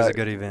 That's always a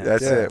good event.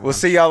 That's it. We'll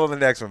see y'all on the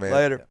next one, man.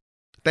 Later.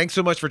 Thanks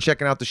so much for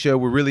checking out the show.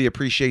 We really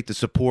appreciate the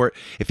support.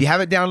 If you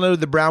haven't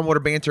downloaded the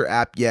Brownwater Banter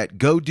app yet,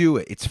 go do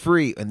it. It's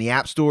free in the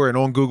App Store and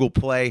on Google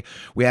Play.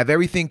 We have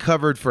everything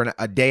covered for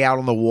a day out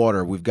on the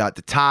water. We've got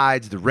the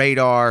tides, the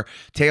radar,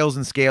 Tails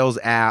and Scales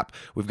app.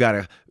 We've got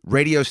a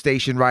radio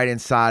station right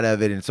inside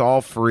of it, and it's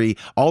all free.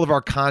 All of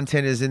our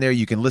content is in there.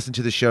 You can listen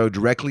to the show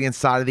directly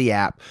inside of the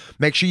app.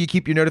 Make sure you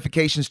keep your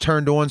notifications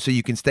turned on so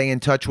you can stay in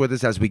touch with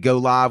us as we go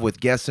live with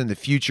guests in the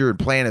future and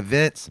plan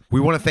events.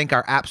 We want to thank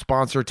our app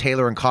sponsor,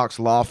 Taylor & Cox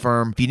Law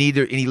Firm. If you need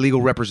any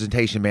legal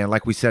representation, man,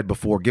 like we said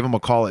before, give them a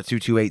call at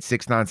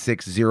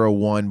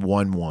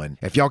 228-696-0111.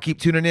 If y'all keep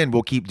tuning in,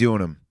 we'll keep doing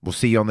them. We'll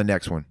see you on the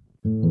next one.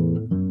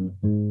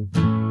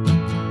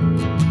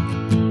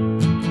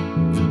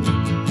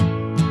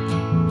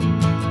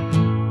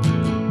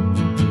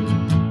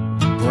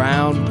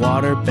 Brown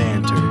Water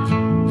Banter.